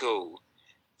kid's school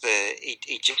that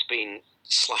he'd just been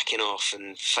slacking off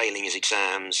and failing his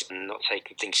exams and not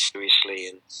taking things seriously,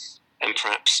 and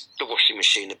perhaps the washing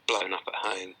machine had blown up at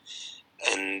home,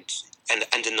 and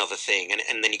another thing,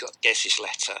 and then he gets this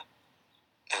letter,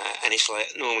 and it's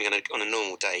like normally on a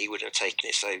normal day he wouldn't have taken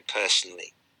it so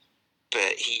personally,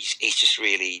 but he's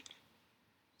really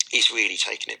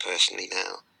taken it personally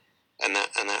now, and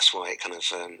that's why it kind of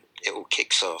it all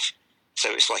kicks off.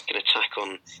 So it's like an attack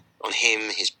on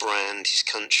him, his brand, his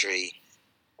country,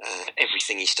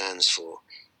 everything he stands for,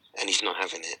 and he's not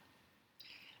having it.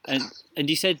 And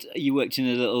you said you worked in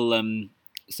a little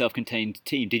self-contained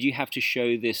team. Did you have to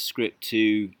show this script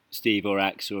to Steve or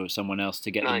Axe or someone else to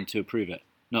get them to approve it?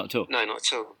 Not at all? No, not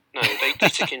at all. No, they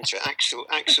took into it.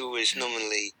 Axel was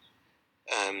nominally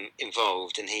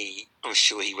involved, and I'm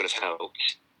sure he would have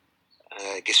helped.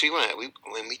 Because we'd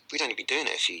only been doing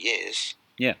it a few years.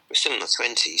 Yeah. We're still in our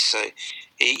 20s, so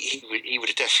he would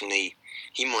have definitely,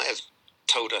 he might have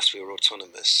told us we were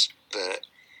autonomous, but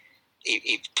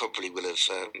he probably would have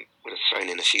thrown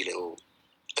in a few little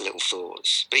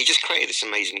thoughts. But he just created this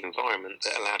amazing environment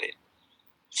that allowed it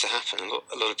to happen.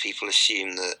 A lot of people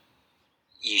assume that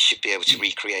you should be able to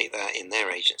recreate that in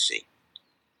their agency,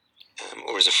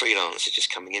 or as a freelancer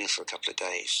just coming in for a couple of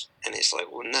days. And it's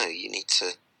like, well, no, you need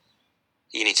to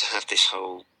have this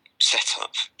whole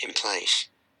setup in place,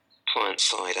 client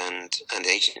side and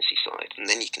agency side, and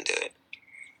then you can do it.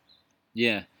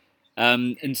 Yeah.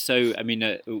 And so, I mean,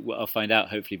 I'll find out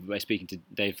hopefully by speaking to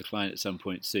Dave, the client, at some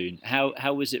point soon.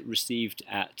 How was it received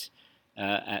at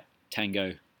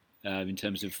Tango in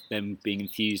terms of them being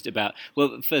enthused about?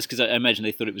 Well, first, because I imagine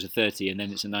they thought it was a 30 and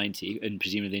then it's a 90, and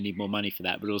presumably they need more money for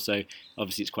that. But also,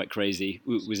 obviously, it's quite crazy.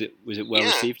 Was it well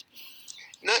received?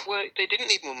 No, well, they didn't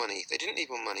need more money.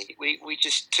 We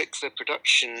just took the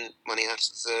production money out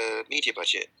of the media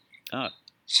budget. Oh.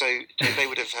 So they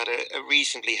would have had a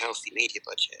reasonably healthy media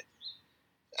budget,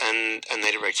 and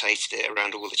they'd have rotated it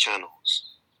around all the channels.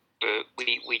 But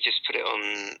we just put it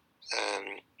on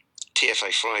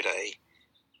TFO Friday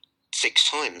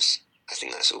 6 times. I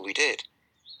think that's all we did.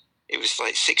 It was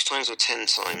like 6 times or 10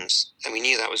 times, and we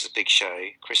knew that was the big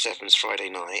show, Chris Evans Friday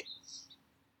night.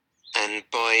 And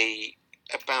by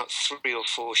about 3 or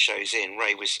 4 shows in,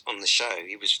 Ray was on the show.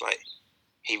 He was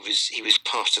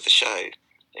part of the show.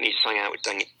 And he just hung out with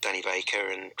Danny Baker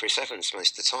and Chris Evans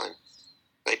most of the time.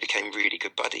 They became really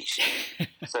good buddies.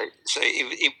 so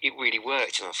it really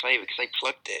worked in our favour because they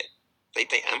plugged it, they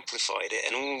amplified it,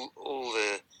 and all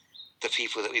the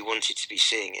people that we wanted to be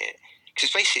seeing it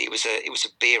because basically it was a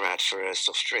beer ad for a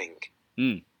soft drink.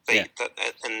 Mm, yeah.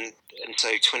 And so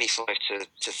 25 to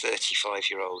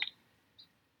 35-year-old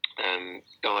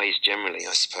guys generally,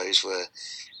 I suppose, were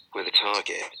the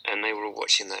target, and they were all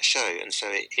watching that show, and so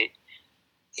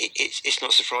it's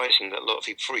not surprising that a lot of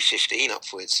people, probably 15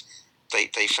 upwards,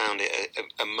 they found it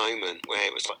a moment where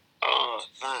it was like, oh,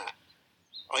 that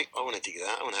I want to do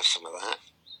that. I want to have some of that.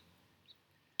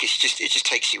 It just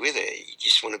takes you with it. You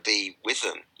just want to be with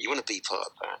them. You want to be part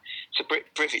of that. So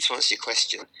Britvic, to answer your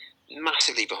question,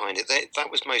 massively behind it.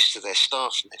 That was most of their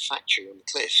staff from their factory on the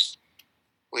cliffs.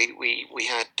 We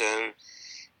had,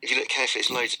 if you look carefully,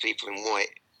 there's loads of people in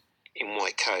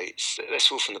white coats. That's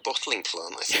all from the bottling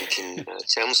plant, I think, in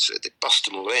Chelmsford. They bust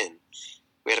them all in.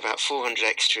 We had about 400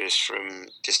 extras from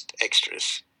just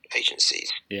extras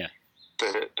agencies. Yeah.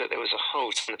 But there was a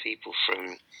whole ton of people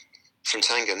from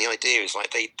Tango, and the idea is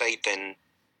like they'd then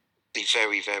be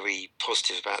very, very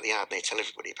positive about the ad, and they tell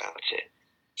everybody about it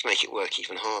to make it work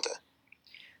even harder.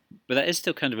 But that is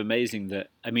still kind of amazing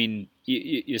that, I mean,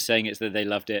 you're saying it's that they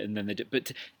loved it and then they did,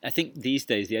 but I think these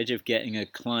days the idea of getting a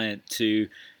client to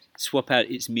swap out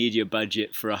its media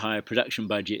budget for a higher production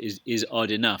budget is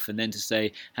odd enough, and then to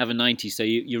say have a 90, so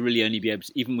you really only be able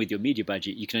to, even with your media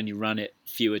budget, you can only run it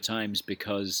fewer times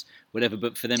because whatever,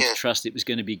 but for them to trust it was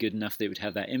going to be good enough that it would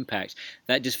have that impact,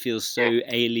 that just feels so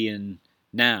alien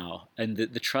now, and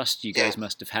the trust you guys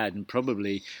must have had, and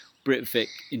probably Britvic,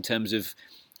 in terms of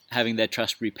having their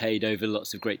trust repaid over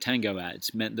lots of great Tango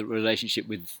ads, meant the relationship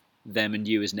with them and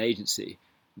you as an agency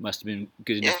must have been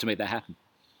good enough to make that happen.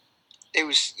 It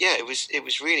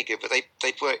was really good, but they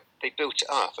built it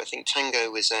up. I think Tango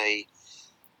was I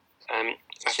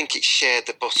think it shared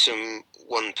the bottom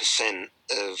 1%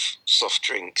 of soft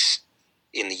drinks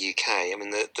in the UK. I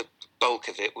mean, the bulk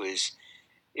of it was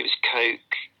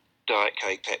Coke, Diet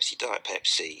Coke, Pepsi, Diet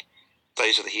Pepsi.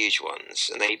 Those are the huge ones,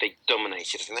 and they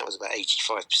dominated. I think that was about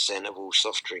 85% of all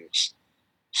soft drinks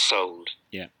sold.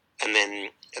 Yeah, and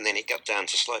then it got down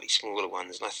to slightly smaller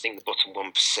ones, and I think the bottom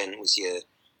 1% was your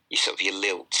sort of your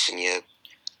Lilts and your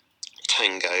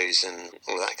Tangos and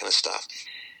all that kind of stuff,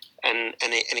 and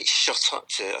it shot up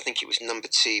to, I think it was number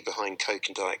 2 behind Coke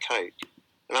and Diet Coke,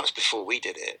 and that was before we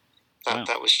did it.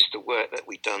 That was just the work that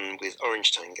we'd done with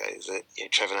Orange Tango, that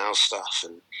Trevor Nowell stuff,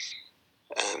 and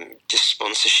just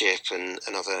sponsorship and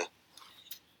other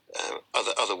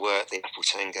work. The Apple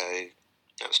Tango,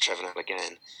 that was Trevor Nowell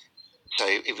again. So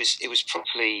it was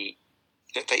properly.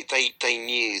 They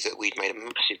knew that we'd made a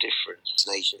massive difference as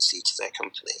an agency to their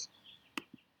company,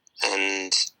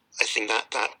 and I think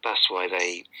that's why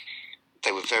they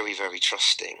were very, very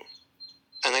trusting,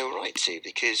 and they were right to,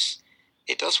 because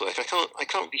it does work. I can't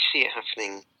really see it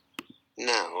happening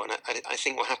now, and I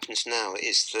think what happens now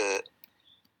is that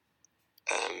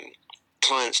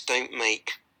clients don't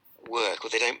make work, or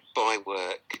they don't buy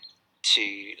work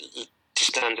to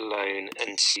stand alone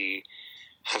and to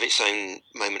have its own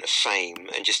moment of fame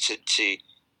and just to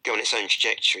go on its own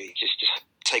trajectory, just to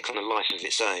take on a life of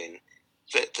its own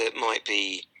that might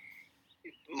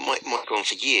go on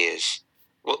for years.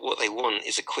 What they want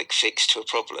is a quick fix to a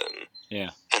problem.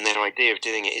 Yeah. And their idea of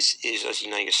doing it is, as you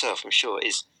know yourself, I'm sure,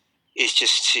 is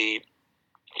just to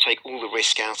take all the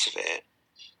risk out of it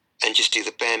and just do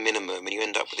the bare minimum, and you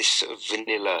end up with this sort of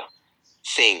vanilla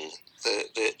thing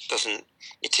that doesn't,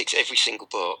 it ticks every single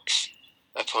box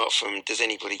apart from, does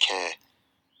anybody care?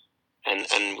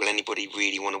 And will anybody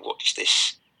really want to watch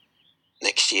this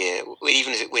next year?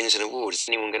 Even if it wins an award, is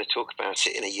anyone going to talk about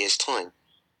it in a year's time?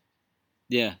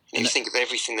 Yeah. You think of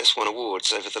everything that's won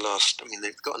awards over the last, I mean,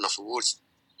 they've got enough awards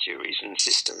juries and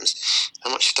systems. How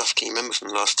much stuff can you remember from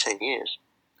the last 10 years?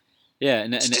 Yeah,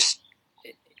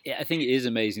 I think it is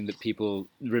amazing that people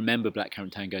remember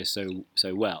Blackcurrant Tango so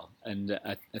well, and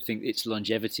I think its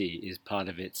longevity is part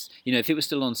of its. If it was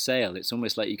still on sale, it's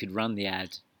almost like you could run the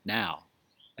ad now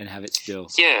and have it still.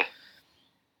 Yeah.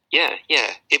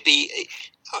 It'd be.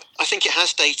 I think it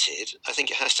has dated.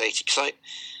 Because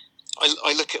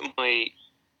I look at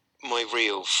my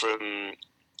reel from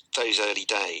those early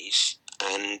days,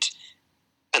 and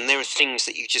there are things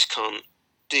that you just can't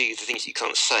do. The things you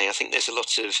can't say. I think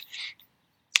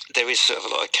there is sort of a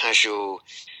lot of casual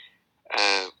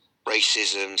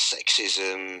racism,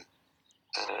 sexism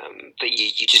that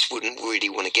you just wouldn't really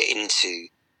want to get into,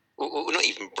 or not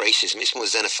even racism. It's more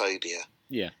xenophobia.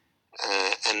 Yeah.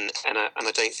 And I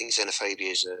don't think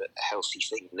xenophobia is a healthy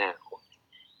thing now.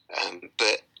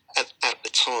 But at the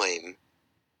time,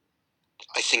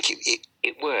 I think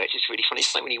it worked. It's really funny.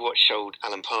 It's like when you watch old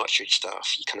Alan Partridge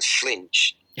stuff, you kind of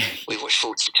flinch. We watched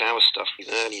 42 Hours stuff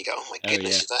even earlier. You go, oh my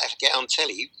goodness, did that ever get on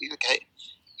telly?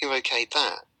 Who okayed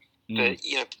that?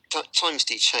 But times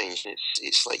do change, and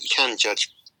it's like you can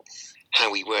judge how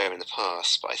we were in the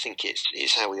past, but I think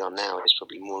it's how we are now is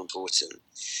probably more important.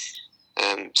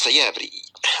 But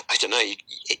I don't know.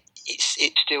 It's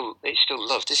still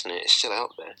loved, isn't it? It's still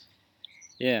out there.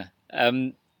 Yeah.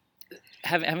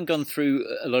 Having gone through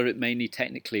a lot of it mainly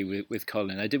technically with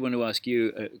Colin, I did want to ask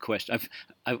you a question.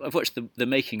 I've watched the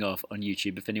making of on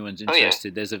YouTube. If anyone's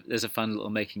interested, there's a fun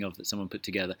little making of that someone put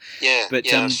together. Yeah,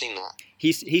 but I've seen that.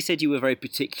 He said you were very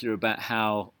particular about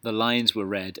how the lines were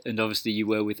read, and obviously you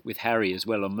were with Harry as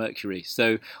well on Mercury.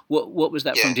 So what was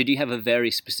that from? Did you have a very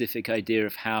specific idea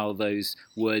of how those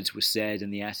words were said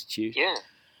and the attitude? Yeah.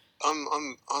 I'm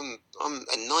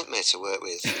a nightmare to work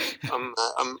with. I'm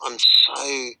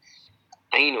so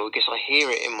anal because I hear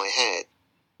it in my head.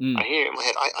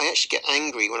 I actually get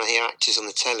angry when I hear actors on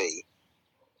the telly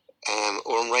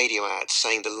or on radio ads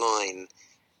saying the line,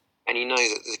 and you know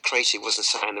that the creative wasn't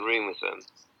sat in the room with them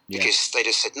because they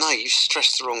just said, no, you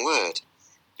stressed the wrong word.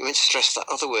 You meant to stress that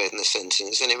other word in the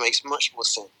sentence, and it makes much more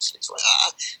sense. It's like,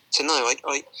 So no,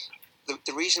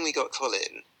 the reason we got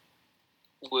Colin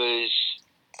was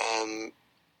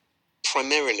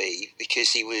primarily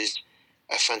because he was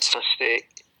a fantastic.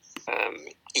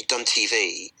 He'd done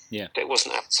TV, but it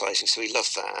wasn't advertising, so we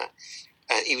loved that.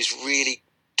 He was really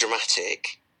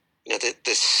dramatic. The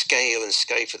scale and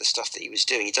scope of the stuff that he was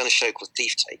doing. He'd done a show called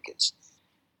Thief Takers,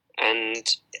 and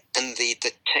the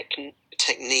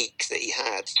technique that he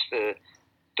had,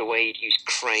 the way he'd use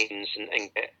cranes and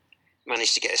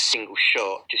managed to get a single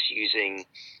shot just using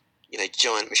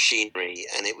giant machinery,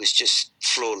 and it was just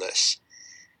flawless.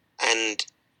 And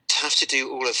to have to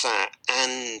do all of that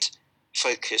and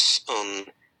focus on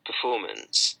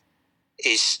performance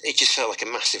it just felt like a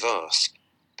massive ask,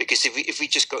 because if we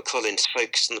just got Colin to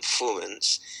focus on the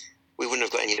performance, we wouldn't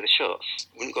have got any of the shots.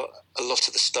 We wouldn't have got a lot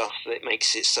of the stuff that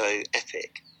makes it so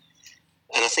epic.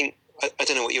 And I think I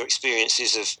don't know what your experience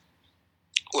is of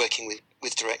working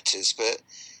with directors, but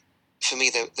for me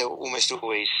they're almost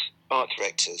always art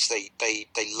directors. They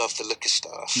love the look of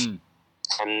stuff,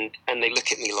 and they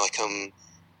look at me like I'm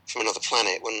from another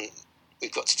planet when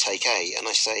we've got to take A, and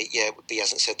I say, he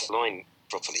hasn't said the line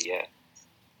properly yet,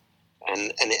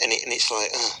 and it's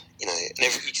like, and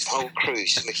the whole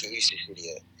crew's just looking at you, this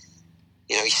idiot.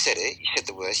 He said it. He said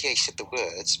the words. He said the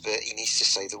words, but he needs to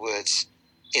say the words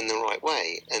in the right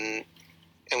way. And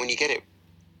when you get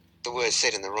the words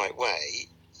said in the right way,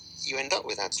 you end up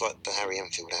with ads like the Harry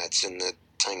Enfield ads and the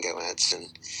Tango ads and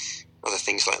other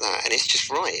things like that. And it's just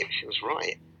right. It feels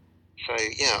right. So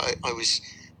I was.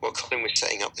 While Colin was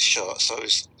setting up the shots, I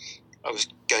was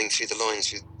going through the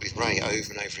lines with Ray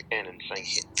over and over again and saying,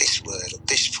 hit this word at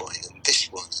this point and this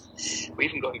one. We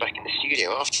even got him back in the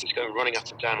studio afterwards, going running up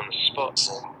and down on the spot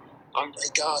saying, I'm Ray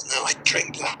Gardner, I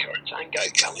drink vodka and tango,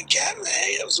 come and get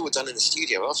me. That was all done in the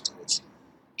studio afterwards.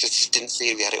 Just didn't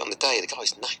feel we had it on the day. The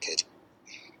guy's knackered.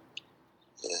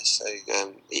 So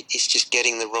it's just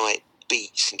getting the right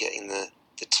beats and getting the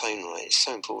tone right. It's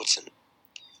so important.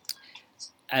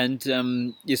 And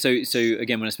so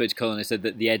again, when I spoke to Colin, I said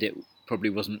that the edit probably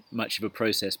wasn't much of a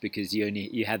process because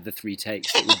you had the 3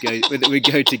 takes that would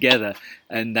go together,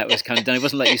 and that was kind of done. It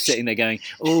wasn't like you're sitting there going,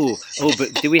 oh,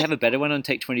 but do we have a better one on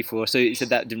take 24? So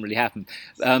that didn't really happen.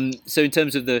 So in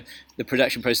terms of the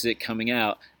production process it coming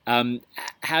out,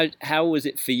 how was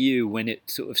it for you when it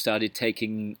sort of started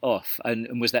taking off,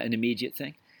 and was that an immediate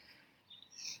thing?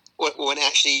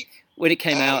 When it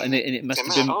came out, and it must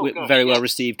have been very well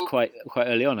received quite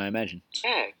early on, I imagine.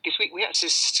 Yeah, because we had to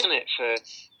sit on it for.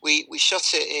 We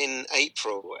shot it in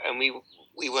April, and we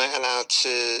weren't allowed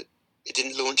to. It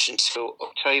didn't launch until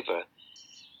October,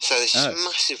 so there's this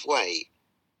massive wait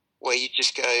where you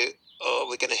just go, oh,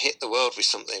 we're going to hit the world with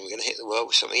something. We're going to hit the world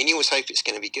with something, and you always hope it's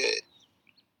going to be good.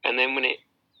 And then when it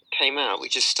came out, we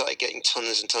just started getting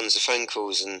tons and tons of phone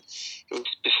calls, and it was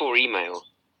before email.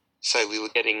 So we were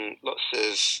getting lots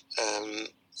of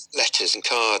letters and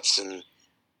cards and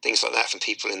things like that from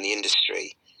people in the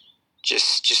industry,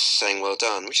 just saying well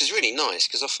done, which is really nice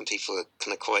because often people are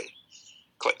kind of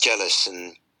quite jealous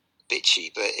and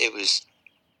bitchy, but it was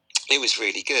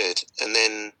really good. And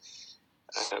then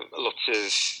a lot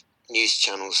of news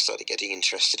channels started getting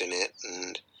interested in it,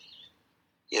 and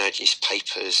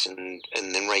newspapers, and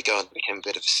then Ray Gardner became a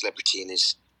bit of a celebrity in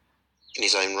his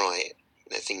own right.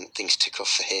 Things took off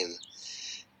for him,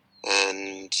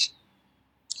 and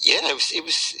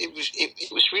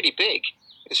it was really big.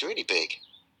 It was really big.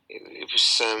 It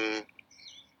was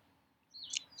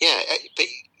but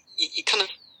you kind of,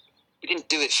 we didn't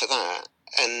do it for that,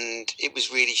 and it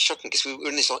was really shocking because we were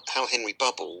in this like Hal Henry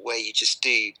bubble where you just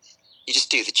do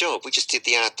the job. We just did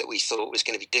the ad that we thought was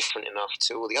going to be different enough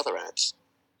to all the other ads,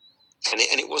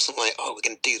 and it wasn't like, oh, we're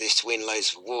going to do this to win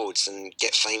loads of awards and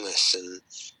get famous and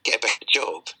get a better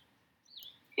job.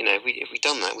 If we'd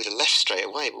done that, we'd have left straight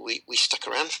away. But we stuck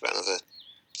around for about another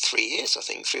 3 years, I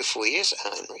think, 3 or 4 years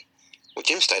at Henry. Well,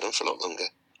 Jim stayed on for a lot longer.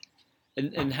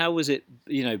 And how was it,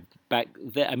 back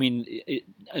then? I mean,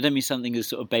 I don't mean something as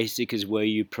sort of basic as were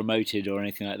you promoted or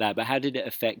anything like that, but how did it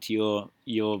affect your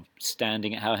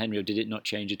standing at Howell Henry, or did it not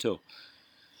change at all?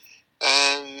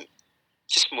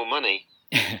 Just more money.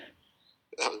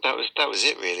 that was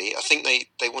it, really. I think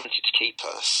they wanted to keep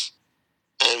us,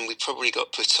 and we probably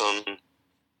got put on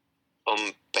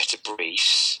better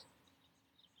briefs,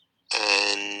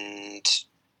 and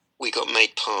we got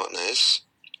made partners,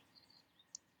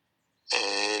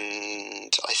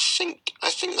 and I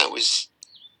think that was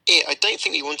it. I don't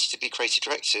think we wanted to be creative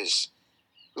directors.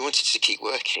 We wanted to keep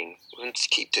working. We wanted to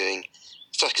keep doing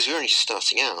stuff because we were only just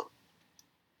starting out,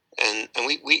 and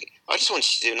I just wanted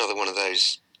to do another one of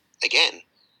those again.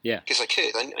 Yeah, because I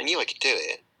could. I knew I could do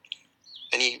it,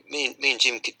 and me and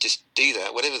Jim could just do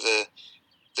that. Whatever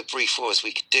the brief was,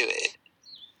 we could do it,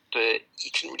 but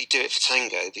you couldn't really do it for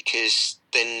Tango because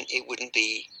then it wouldn't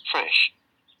be fresh.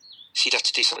 So you'd have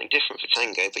to do something different for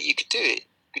Tango, but you could do it.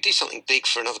 You could do something big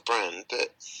for another brand, but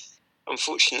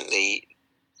unfortunately,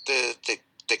 the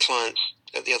clients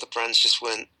at the other brands just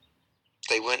weren't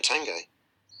Tango.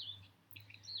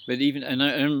 But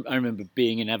I remember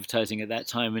being in advertising at that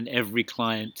time, and every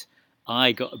client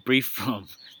I got a brief from,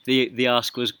 the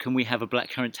ask was, can we have a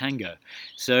blackcurrant tango?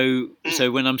 So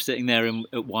when I'm sitting there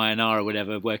at Y&R or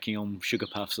whatever, working on Sugar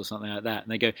Puffs or something like that,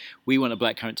 and they go, we want a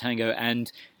blackcurrant tango,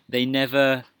 and they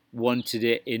never wanted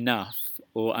it enough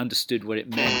or understood what it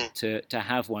meant to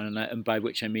have one, and by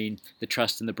which I mean the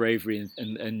trust and the bravery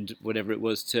and whatever it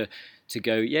was to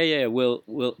go,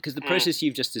 we'll because the process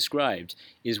you've just described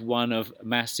is one of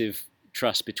massive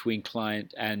trust between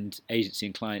client and agency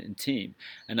and client and team,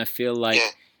 and I feel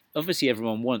like obviously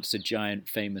everyone wants a giant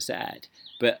famous ad,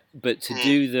 but to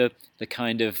do the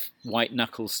kind of white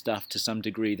knuckle stuff to some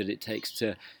degree that it takes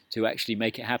to actually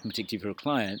make it happen, particularly for a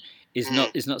client, is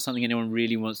not something anyone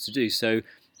really wants to do. So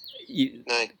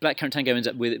Blackcurrant Tango ends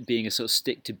up with it being a sort of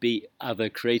stick to beat other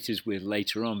creatives with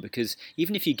later on, because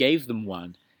even if you gave them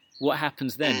one, what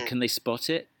happens then? Can they spot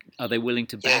it? Are they willing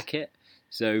to back it?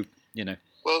 So,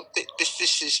 Well, this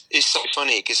is so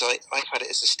funny because I've had it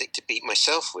as a stick to beat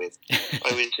myself with.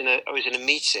 I was in a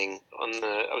meeting I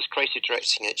was creative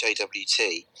directing at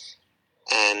JWT,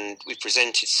 and we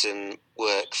presented some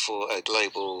work for a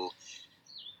global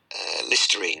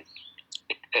Listerine.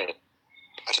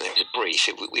 I don't know, it was a brief.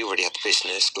 We already had the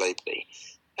business globally,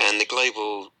 and the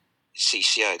global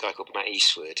CCO, a guy called Matt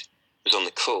Eastwood, was on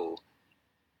the call,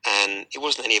 and it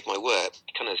wasn't any of my work.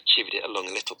 Kind of chivied it along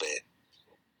a little bit.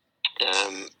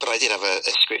 But I did have a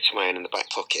script of my own in the back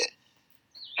pocket,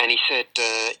 and he said, "Do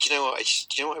you know what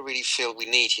I really feel we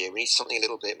need here? We need something a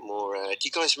little bit more. Do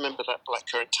you guys remember that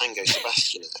Blackcurrant Tango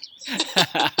Sebastian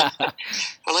ad?"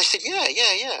 And I said, "Yeah,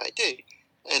 I do."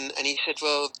 And he said,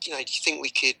 "Well, do you think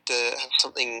we could have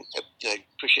something,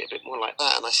 push it a bit more like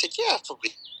that?" And I said, "Yeah,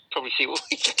 probably see what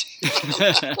we can do."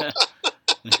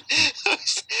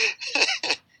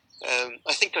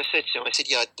 I think I said to him,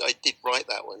 "Yeah, I did write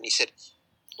that one." He said,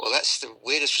 "Well, that's the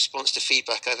weirdest response to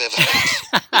feedback I've ever had."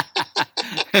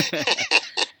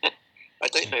 I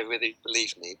don't know whether he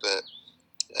believed me, but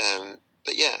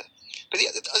yeah. But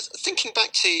thinking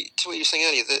back to what you were saying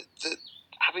earlier, that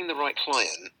having the right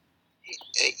client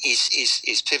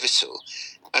is pivotal.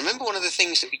 I remember one of the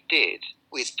things that we did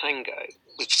with Tango,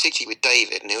 particularly with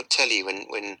David, and he'll tell you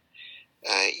when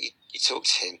you talk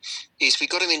to him, is we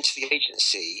got him into the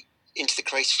agency, into the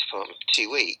creative department for 2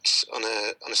 weeks on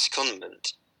a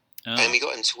secondment. Oh. And we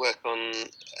got him to work on,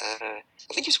 I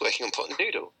think he was working on Pot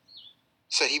Noodle.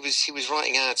 So he was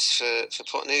writing ads for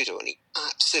Pot Noodle, and he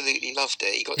absolutely loved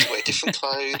it. He got to wear different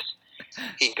clothes.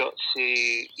 He got to,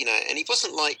 and he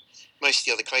wasn't like most of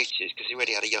the other creatives because he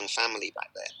already had a young family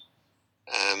back then.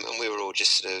 And we were all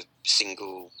just sort of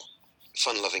single,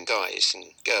 fun-loving guys and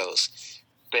girls.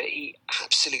 But he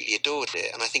absolutely adored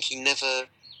it, and I think he never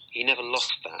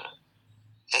lost that.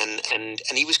 And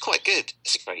he was quite good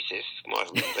as a creative, from what I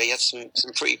remember. He had some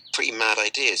pretty mad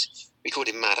ideas. We called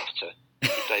him Mad Atter,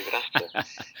 David Atter.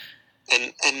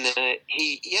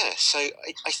 So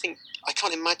I think I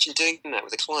can't imagine doing that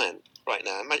with a client right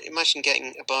now. Imagine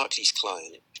getting a Barclays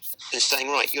client and saying,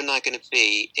 right, you're now going to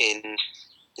be in,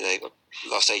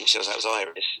 last agency I was at was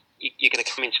Iris. You're going to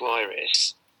come into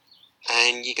Iris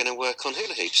and you're going to work on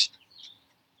hula hoops,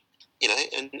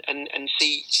 and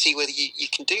see whether you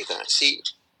can do that. See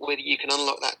whether you can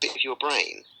unlock that bit of your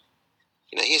brain.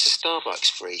 Here's a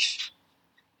Starbucks brief.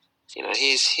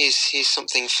 Here's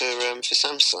something for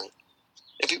Samsung.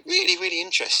 It'd be really, really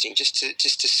interesting just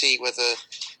to see whether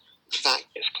that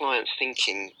gets clients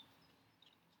thinking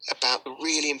about the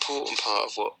really important part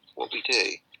of what we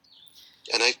do,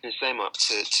 and opens them up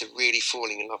to really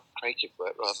falling in love with creative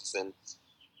work rather than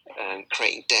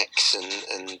creating decks and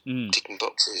ticking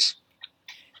boxes.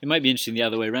 It might be interesting the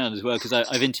other way around as well, because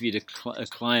I've interviewed a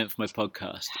client for my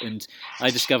podcast, and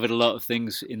I discovered a lot of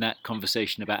things in that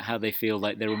conversation about how they feel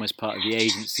like they're almost part of the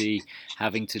agency,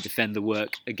 having to defend the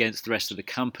work against the rest of the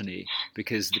company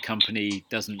because the company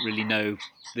doesn't really know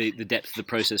the depth of the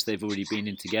process they've already been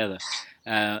in together.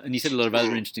 And you said a lot of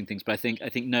other interesting things, but I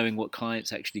think knowing what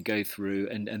clients actually go through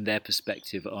and their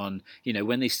perspective on,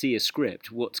 when they see a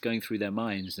script, what's going through their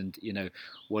minds, and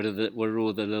what are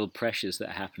all the little pressures that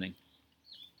are happening.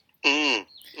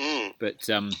 But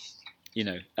so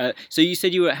you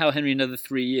said you were at Hal Henry another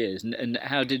 3 years, and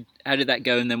how did that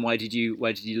go? And then why did you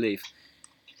leave?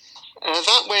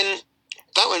 That went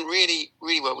really,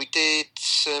 really well. We did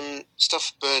some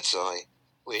stuff for Birdseye,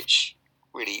 which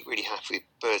really, really happy with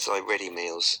Birdseye ready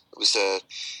meals. It was a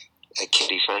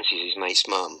kid who fancies his mate's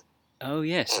mum. Oh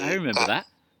yes, I remember that.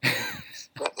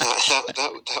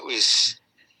 That was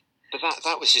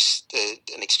just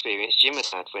an experience Jim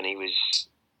had when he was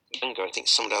younger. I think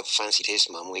someone else fancied his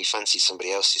mum, or he fancied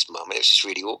somebody else's mum, and it was just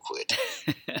really awkward.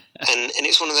 and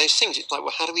it's one of those things. It's like,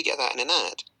 well, how do we get that in an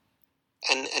ad?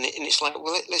 And it's like,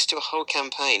 well, let's do a whole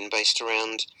campaign based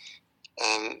around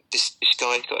this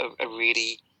guy's got a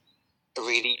really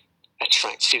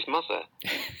attractive mother,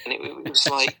 and it was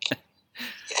like,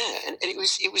 yeah, and it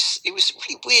was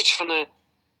really weird trying to.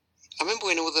 I remember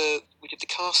when we did the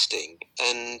casting,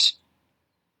 and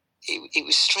it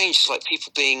was strange. It's like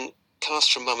people being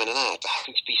cast from mum in an ad, but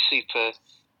having to be super,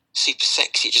 super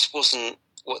sexy. It just wasn't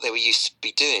what they were used to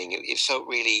be doing. It felt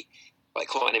really like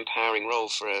quite an empowering role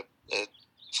for a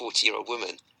 40-year-old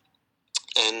woman,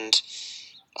 and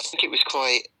I think it was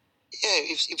quite. Yeah,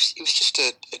 it was just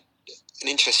an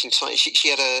interesting time.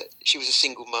 She was a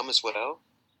single mum as well,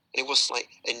 and it wasn't like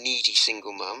a needy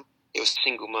single mum. It was a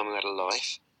single mum who had a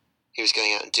life. He was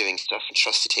going out and doing stuff, and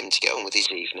trusted him to get on with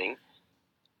his evening,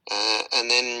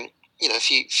 and then a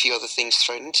few other things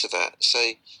thrown into that.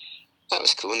 So that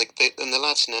was cool. And the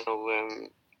lad's now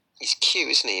he's Q,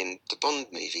 isn't he? In the Bond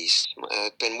movies,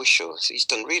 Ben Whishaw. So he's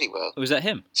done really well. Was that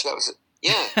him? So that was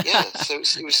yeah. So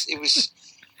it was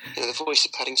the voice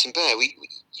of Paddington Bear. We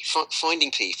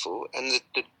finding people, and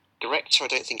the director I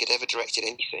don't think had ever directed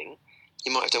anything. He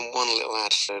might have done one little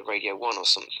ad for Radio 1 or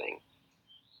something.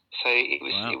 So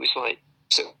it was like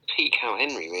sort of peak Hal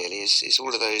Henry really is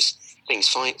all of those things.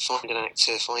 Find an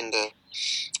actor, find a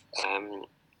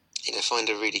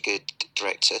really good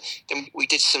director. Then we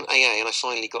did some AA, and I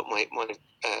finally got my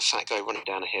fat guy running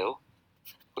down a hill,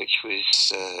 which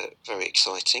was very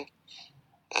exciting.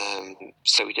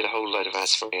 So we did a whole load of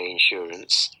ads for AA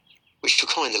Insurance, which were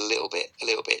kind of a little bit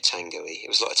tango-y. It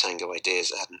was a lot of tango ideas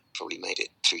that hadn't probably made it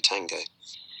through tango.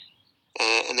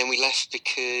 And then we left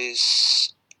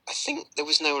because I think there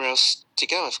was nowhere else to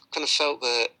go. I kind of felt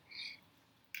that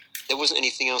there wasn't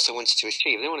anything else I wanted to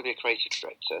achieve. I didn't want to be a creative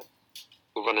director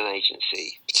or run an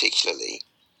agency, particularly,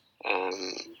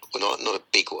 or not a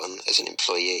big one as an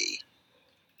employee.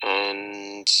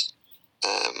 And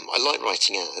I like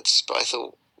writing ads, but I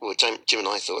thought, well, Jim and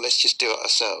I thought, let's just do it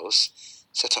ourselves,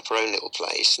 set up our own little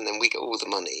place, and then we get all the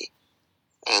money,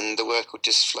 and the work would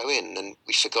just flow in. And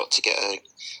we forgot to get a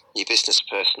new business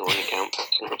person or an account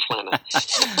person or a planner.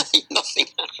 Nothing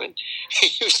happened.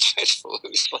 It was dreadful. It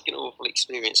was like an awful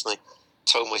experience. And I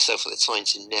told myself at the time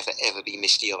to never ever be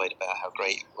misty-eyed about how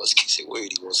great it was, because it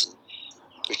really wasn't.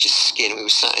 It was just skin. We were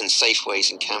sat in Safeways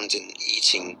in Camden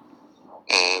eating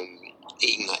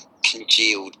that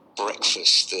congealed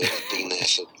breakfast that had been there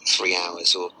for 3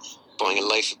 hours, or buying a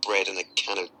loaf of bread and a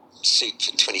can of soup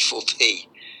for 24p,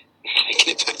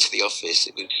 taking it back to the office.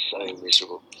 It was so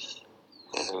miserable.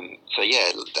 So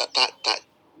yeah, that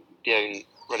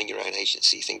running your own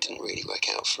agency thing didn't really work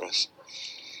out for us.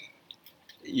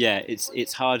 Yeah,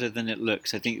 it's harder than it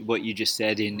looks. I think what you just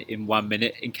said in 1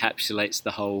 minute encapsulates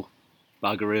the whole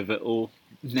bugger of it all.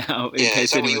 Now, yeah,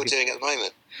 is that what you're doing at the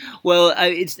moment? Well,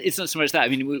 it's not so much that. I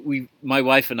mean, my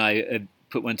wife and I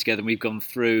put one together, and we've gone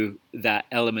through that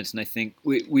element, and I think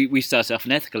we started off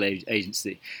an ethical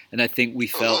agency, and I think we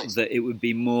felt that it would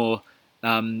be more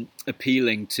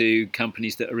appealing to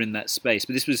companies that are in that space.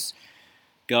 But this was,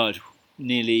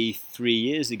 nearly 3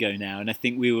 years ago now, and I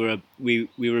think we were a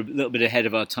little bit ahead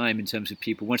of our time in terms of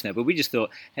people wanting that. But we just thought,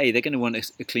 hey, they're going to want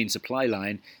a clean supply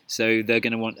line, so they're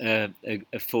going to want a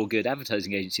full good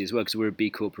advertising agency as well, because we're a B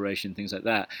corporation, things like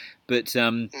that. But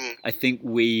I think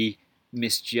we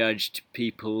misjudged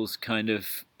people's kind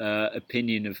of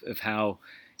opinion of how,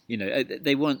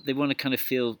 they want to kind of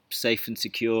feel safe and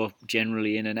secure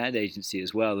generally in an ad agency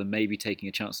as well, and maybe taking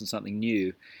a chance on something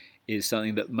new is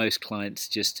something that most clients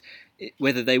just,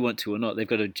 whether they want to or not, they've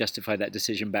got to justify that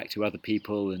decision back to other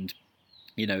people. And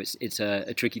it's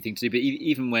a tricky thing to do. But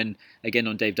even when, again,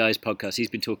 on Dave Dye's podcast, he's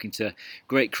been talking to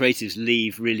great creatives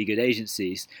leave really good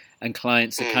agencies, and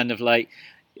clients are kind of like,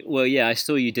 well, yeah, I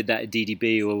saw you did that at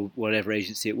DDB or whatever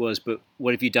agency it was, but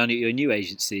what have you done at your new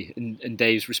agency? And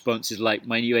Dave's response is like,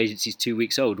 my new agency's 2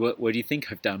 weeks old. What do you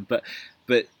think I've done? But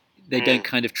they don't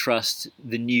kind of trust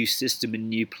the new system and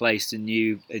new place and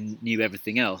new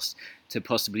everything else to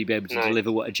possibly be able to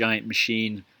deliver what a giant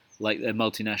machine like a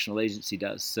multinational agency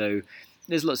does. So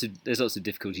there's lots of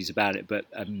difficulties about it. But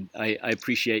I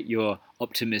appreciate your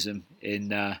optimism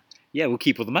in we'll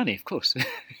keep all the money, of course.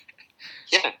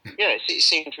 Yeah. It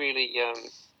seemed really,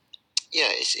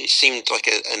 it seemed like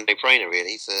a no-brainer,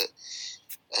 really, that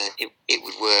it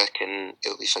would work and it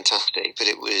would be fantastic. But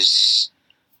it was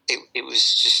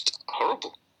just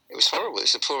horrible. It was horrible. It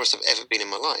was the poorest I've ever been in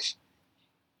my life.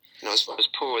 I was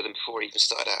poorer than before I even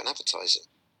started out in advertising.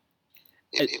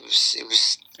 It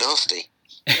was nasty.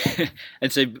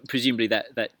 And so presumably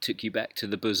that took you back to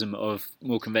the bosom of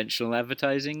more conventional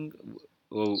advertising,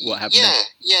 or what happened?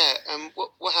 Yeah.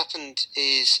 What happened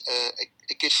is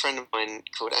a good friend of mine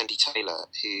called Andy Taylor,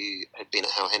 who had been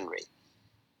at Hal Henry,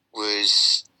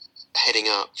 was heading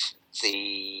up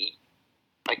the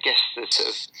sort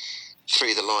of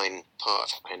through the line part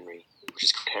of Hal Henry, which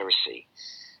is called Heresy.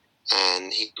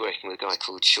 And he was working with a guy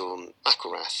called Sean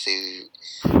McElrath, who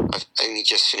I've only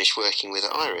just finished working with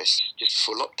at Iris, just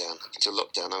before lockdown. Up until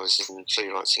lockdown, I was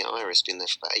freelancing at Iris, been there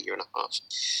for about a year and a half.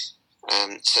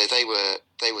 So they were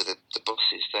the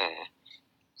bosses there,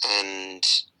 and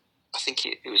I think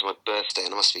it was my birthday,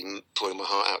 and I must have been pouring my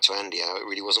heart out to Andy how it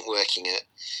really wasn't working at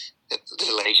the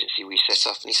little agency we set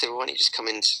up. And he said, well, why don't you just come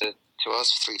in to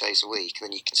us for 3 days a week, and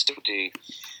then you can still do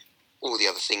all the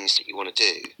other things that you want to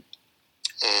do.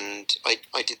 And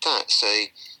I did that. So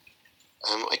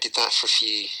I did that for a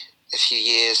few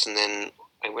years, and then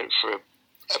I went for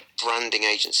a branding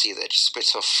agency that just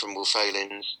split off from Wolf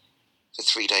Olins for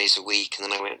 3 days a week, and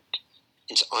then I went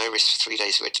into Iris for 3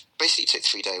 days a week. Basically took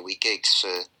 3 day a week gigs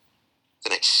for the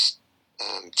next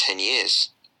 10 years,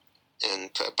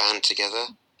 and put a band together.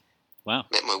 Wow.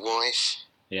 Met my wife.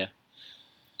 Yeah.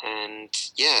 And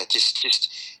yeah, just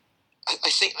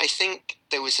I think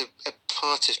there was a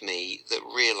part of me that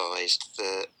realised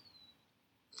that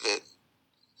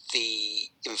the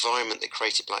environment that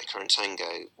created Blackcurrant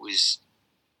Tango was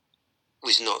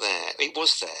not there. It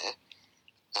was there.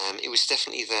 It was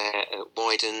definitely there at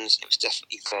Wyden's. It was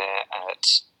definitely there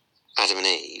at Adam and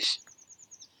Eve.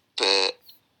 But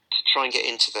to try and get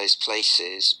into those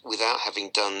places without having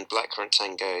done Blackcurrant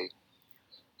Tango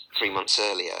 3 months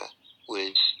earlier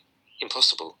was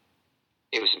impossible.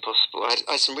 It was impossible. I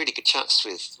had some really good chats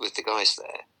with the guys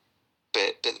there,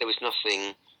 but there was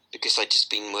nothing, because I'd just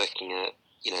been working at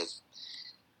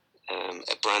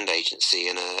a brand agency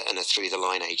and a through the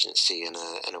line agency and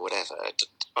a whatever.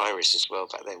 Iris as well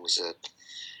back then was a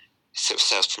sort of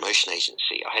sales promotion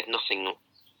agency. I had nothing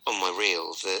on my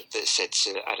reel that said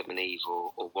to Adam and Eve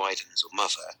or Wyden's or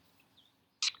Mother,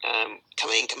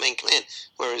 come in.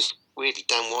 Whereas weirdly,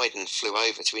 Dan Wyden flew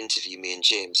over to interview me and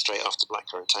Jim straight after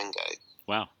Blackcurrant Tango.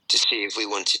 Wow. To see if we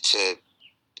wanted to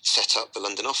set up the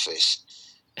London office.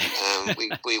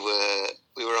 We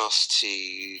were asked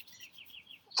to.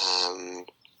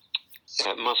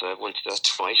 Mother wanted us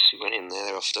twice. We went in there.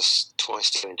 They offered us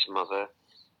twice to go into Mother.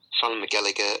 Fallon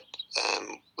McGilligan.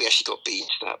 We actually got beat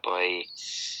to that by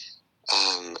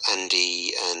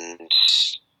Andy and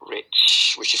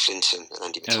Richard Flinton and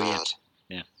Andy McLeod.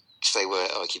 Yeah. Because they were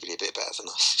arguably a bit better than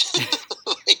us.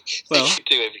 They could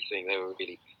do everything.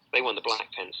 They won the black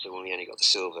pencil and we only got the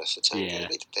silver for Tango. Yeah.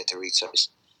 They did their Doritos.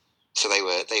 So they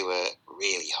were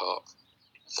really hot.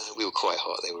 We were quite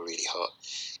hot. They were really hot.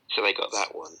 So they got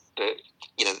that one. But,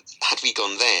 had we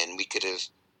gone then, we could have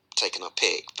taken our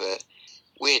pick. But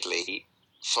weirdly,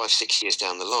 5-6 years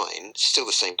down the line, still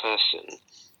the same person.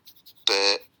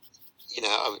 But,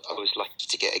 I was lucky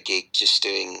to get a gig just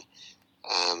doing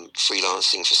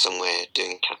freelancing for somewhere,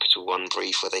 doing a Capital One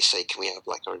brief where they say, can we have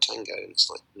Blackcurrant Tango? And it's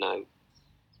like, no.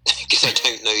 Because I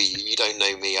don't know you. You don't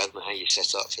know me. I don't know how you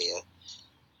set up here.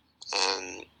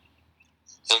 And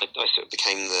I sort of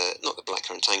became not the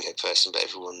Blackcurrant Tango person, but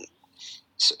everyone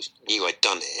sort of knew I'd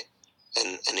done it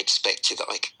and expected that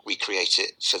I could recreate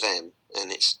it for them,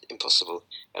 and it's impossible.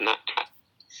 And that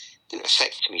didn't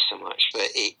affect me so much, but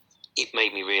it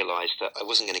made me realise that I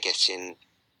wasn't going to get in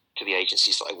to the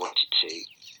agencies that I wanted to,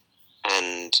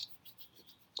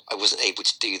 wasn't able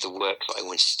to do the work that I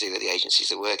wanted to do at the agencies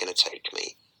that were going to take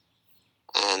me.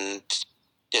 And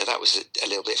that was a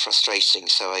little bit frustrating.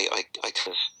 So I kind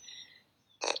of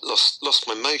lost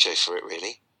my mojo for it,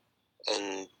 really,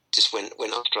 and just went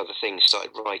after other things.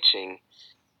 Started writing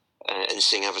and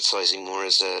seeing advertising more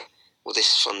as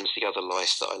this funds the other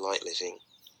life that I like living.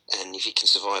 And if you can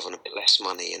survive on a bit less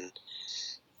money and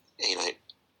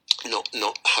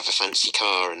not have a fancy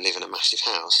car and live in a massive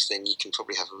house, then you can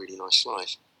probably have a really nice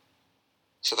life.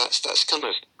 So that's kind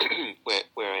of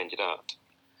where I ended up.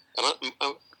 And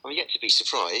I'm yet to be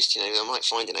surprised. I might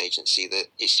find an agency that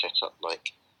is set up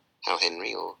like Hal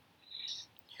Henry,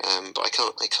 but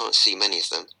I can't see many of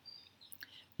them.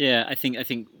 Yeah, I think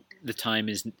the time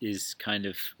is kind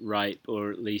of ripe,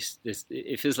 or at least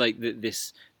it feels like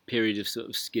this period of sort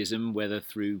of schism, whether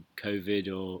through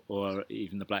COVID or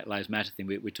even the Black Lives Matter thing.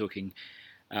 We're talking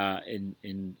in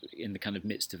the kind of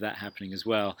midst of that happening as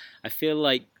well. I feel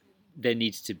like there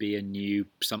needs to be a new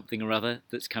something or other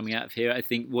that's coming out of here. I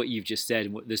think what you've just said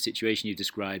and what the situation you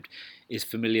described is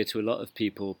familiar to a lot of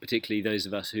people, particularly those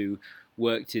of us who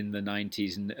worked in the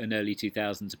 90s and early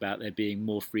 2000s, about there being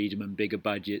more freedom and bigger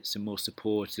budgets and more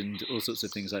support and all sorts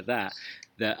of things like that.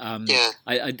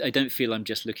 I don't feel I'm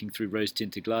just looking through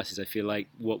rose-tinted glasses. I feel like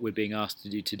what we're being asked to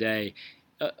do today,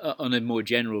 on a more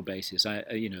general basis,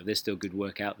 there's still good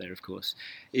work out there, of course,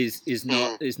 is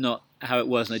not how it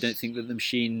was, and I don't think that the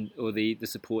machine or the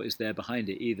support is there behind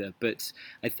it either. But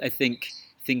I think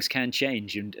things can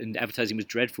change, and advertising was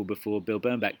dreadful before Bill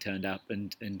Bernbach turned up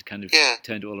and kind of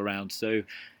turned it all around. So,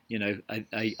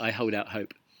 I hold out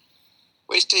hope.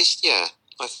 Well, I think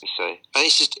so. And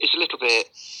it's a little bit.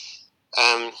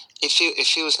 It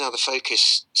feels now the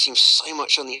focus seems so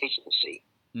much on the agency.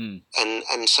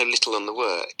 And so little on the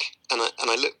work. And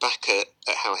I look back at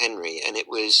Hal Henry, and it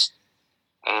was.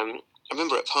 I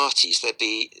remember at parties there'd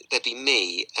be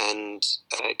me and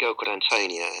a girl called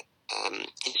Antonia.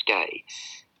 Who's gay,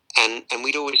 and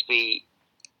we'd always be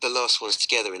the last ones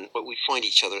together, but we'd find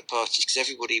each other at parties because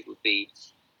everybody would be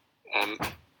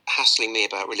hassling me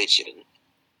about religion.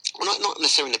 Well, not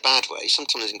necessarily in a bad way.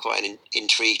 Sometimes in quite an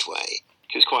intrigued way.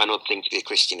 It was quite an odd thing to be a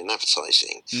Christian in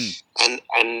advertising,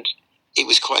 and it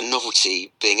was quite a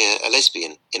novelty being a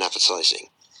lesbian in advertising.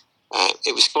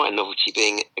 It was quite a novelty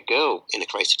being a girl in a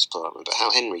creative department. But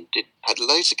Hal Henry had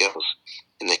loads of girls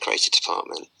in their creative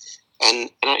department,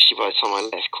 and actually by the time I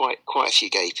left, quite a few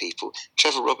gay people.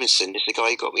 Trevor Robinson is the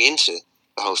guy who got me into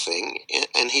the whole thing,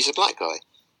 and he's a black guy.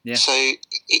 Yeah. So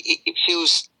it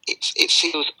feels.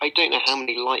 I don't know how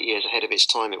many light years ahead of its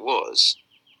time it was,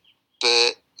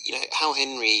 but Hal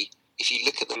Henry, if you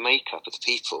look at the makeup of the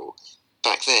people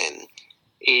back then,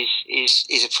 is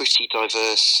a pretty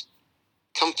diverse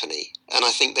company, and I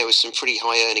think there were some pretty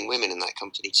high earning women in that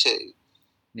company too.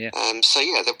 Yeah. So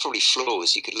there are probably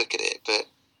flaws. You could look at it, but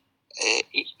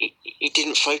it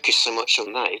didn't focus so much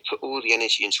on that. It put all the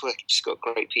energy into work. It just got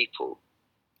great people,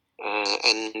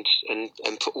 and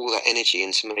put all that energy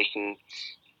into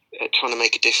trying to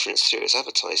make a difference through its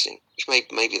advertising. Which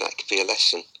maybe that could be a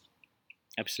lesson.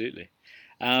 Absolutely.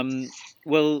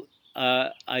 Well,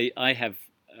 I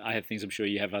have things. I'm sure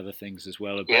you have other things as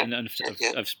well.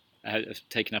 I've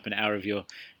taken up an hour of your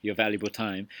valuable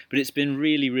time, but it's been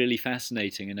really, really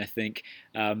fascinating, and I think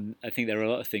there are a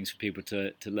lot of things for people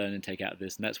to learn and take out of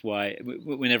this, and that's why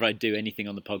whenever I do anything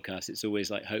on the podcast, it's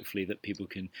always like hopefully that people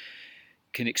can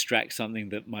extract something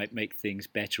that might make things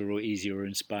better or easier or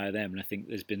inspire them, and I think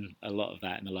there's been a lot of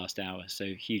that in the last hour. So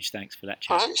huge thanks for that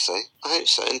chat. I hope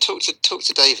so, and talk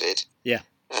to David. Yeah,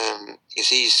 because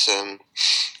he's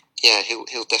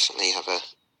he'll definitely have a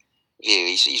view.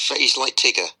 He's like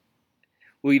Tigger.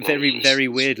 Well, very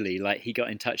weirdly, like he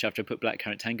got in touch after I put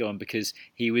Blackcurrant Tango on because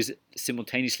he was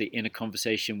simultaneously in a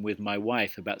conversation with my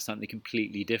wife about something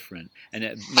completely different, and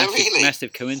a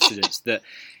massive coincidence that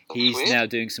he's now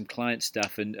doing some client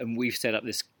stuff, and we've set up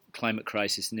this climate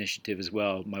crisis initiative as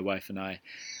well, my wife and I,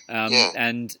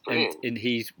 and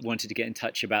he wanted to get in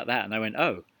touch about that, and I went,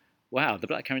 oh, wow, the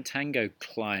Blackcurrant Tango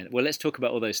client. Well, let's talk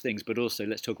about all those things, but also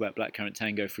let's talk about Blackcurrant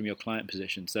Tango from your client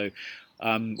position. So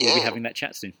we'll be having that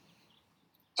chat soon.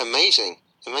 Amazing.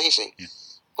 Yeah.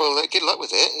 Well, good luck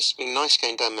with it. It's been nice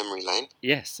going down memory lane.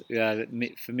 Yes,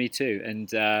 for me too.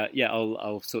 And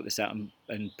I'll sort this out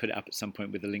and put it up at some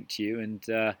point with a link to you. And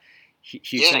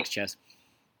huge thanks, Chaz.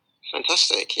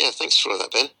 Fantastic. Yeah, thanks for all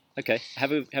that, Ben. Okay,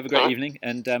 have a great evening.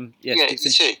 And you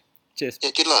too. Cheers.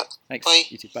 Yeah, good luck. Thanks. Bye.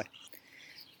 You too. Bye.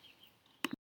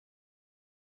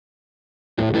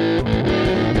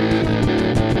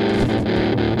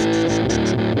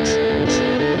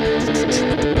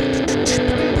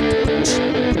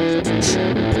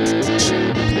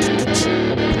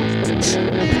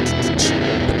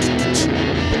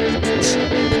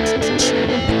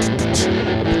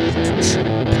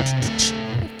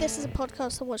 This is a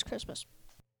podcast on Watch Christmas.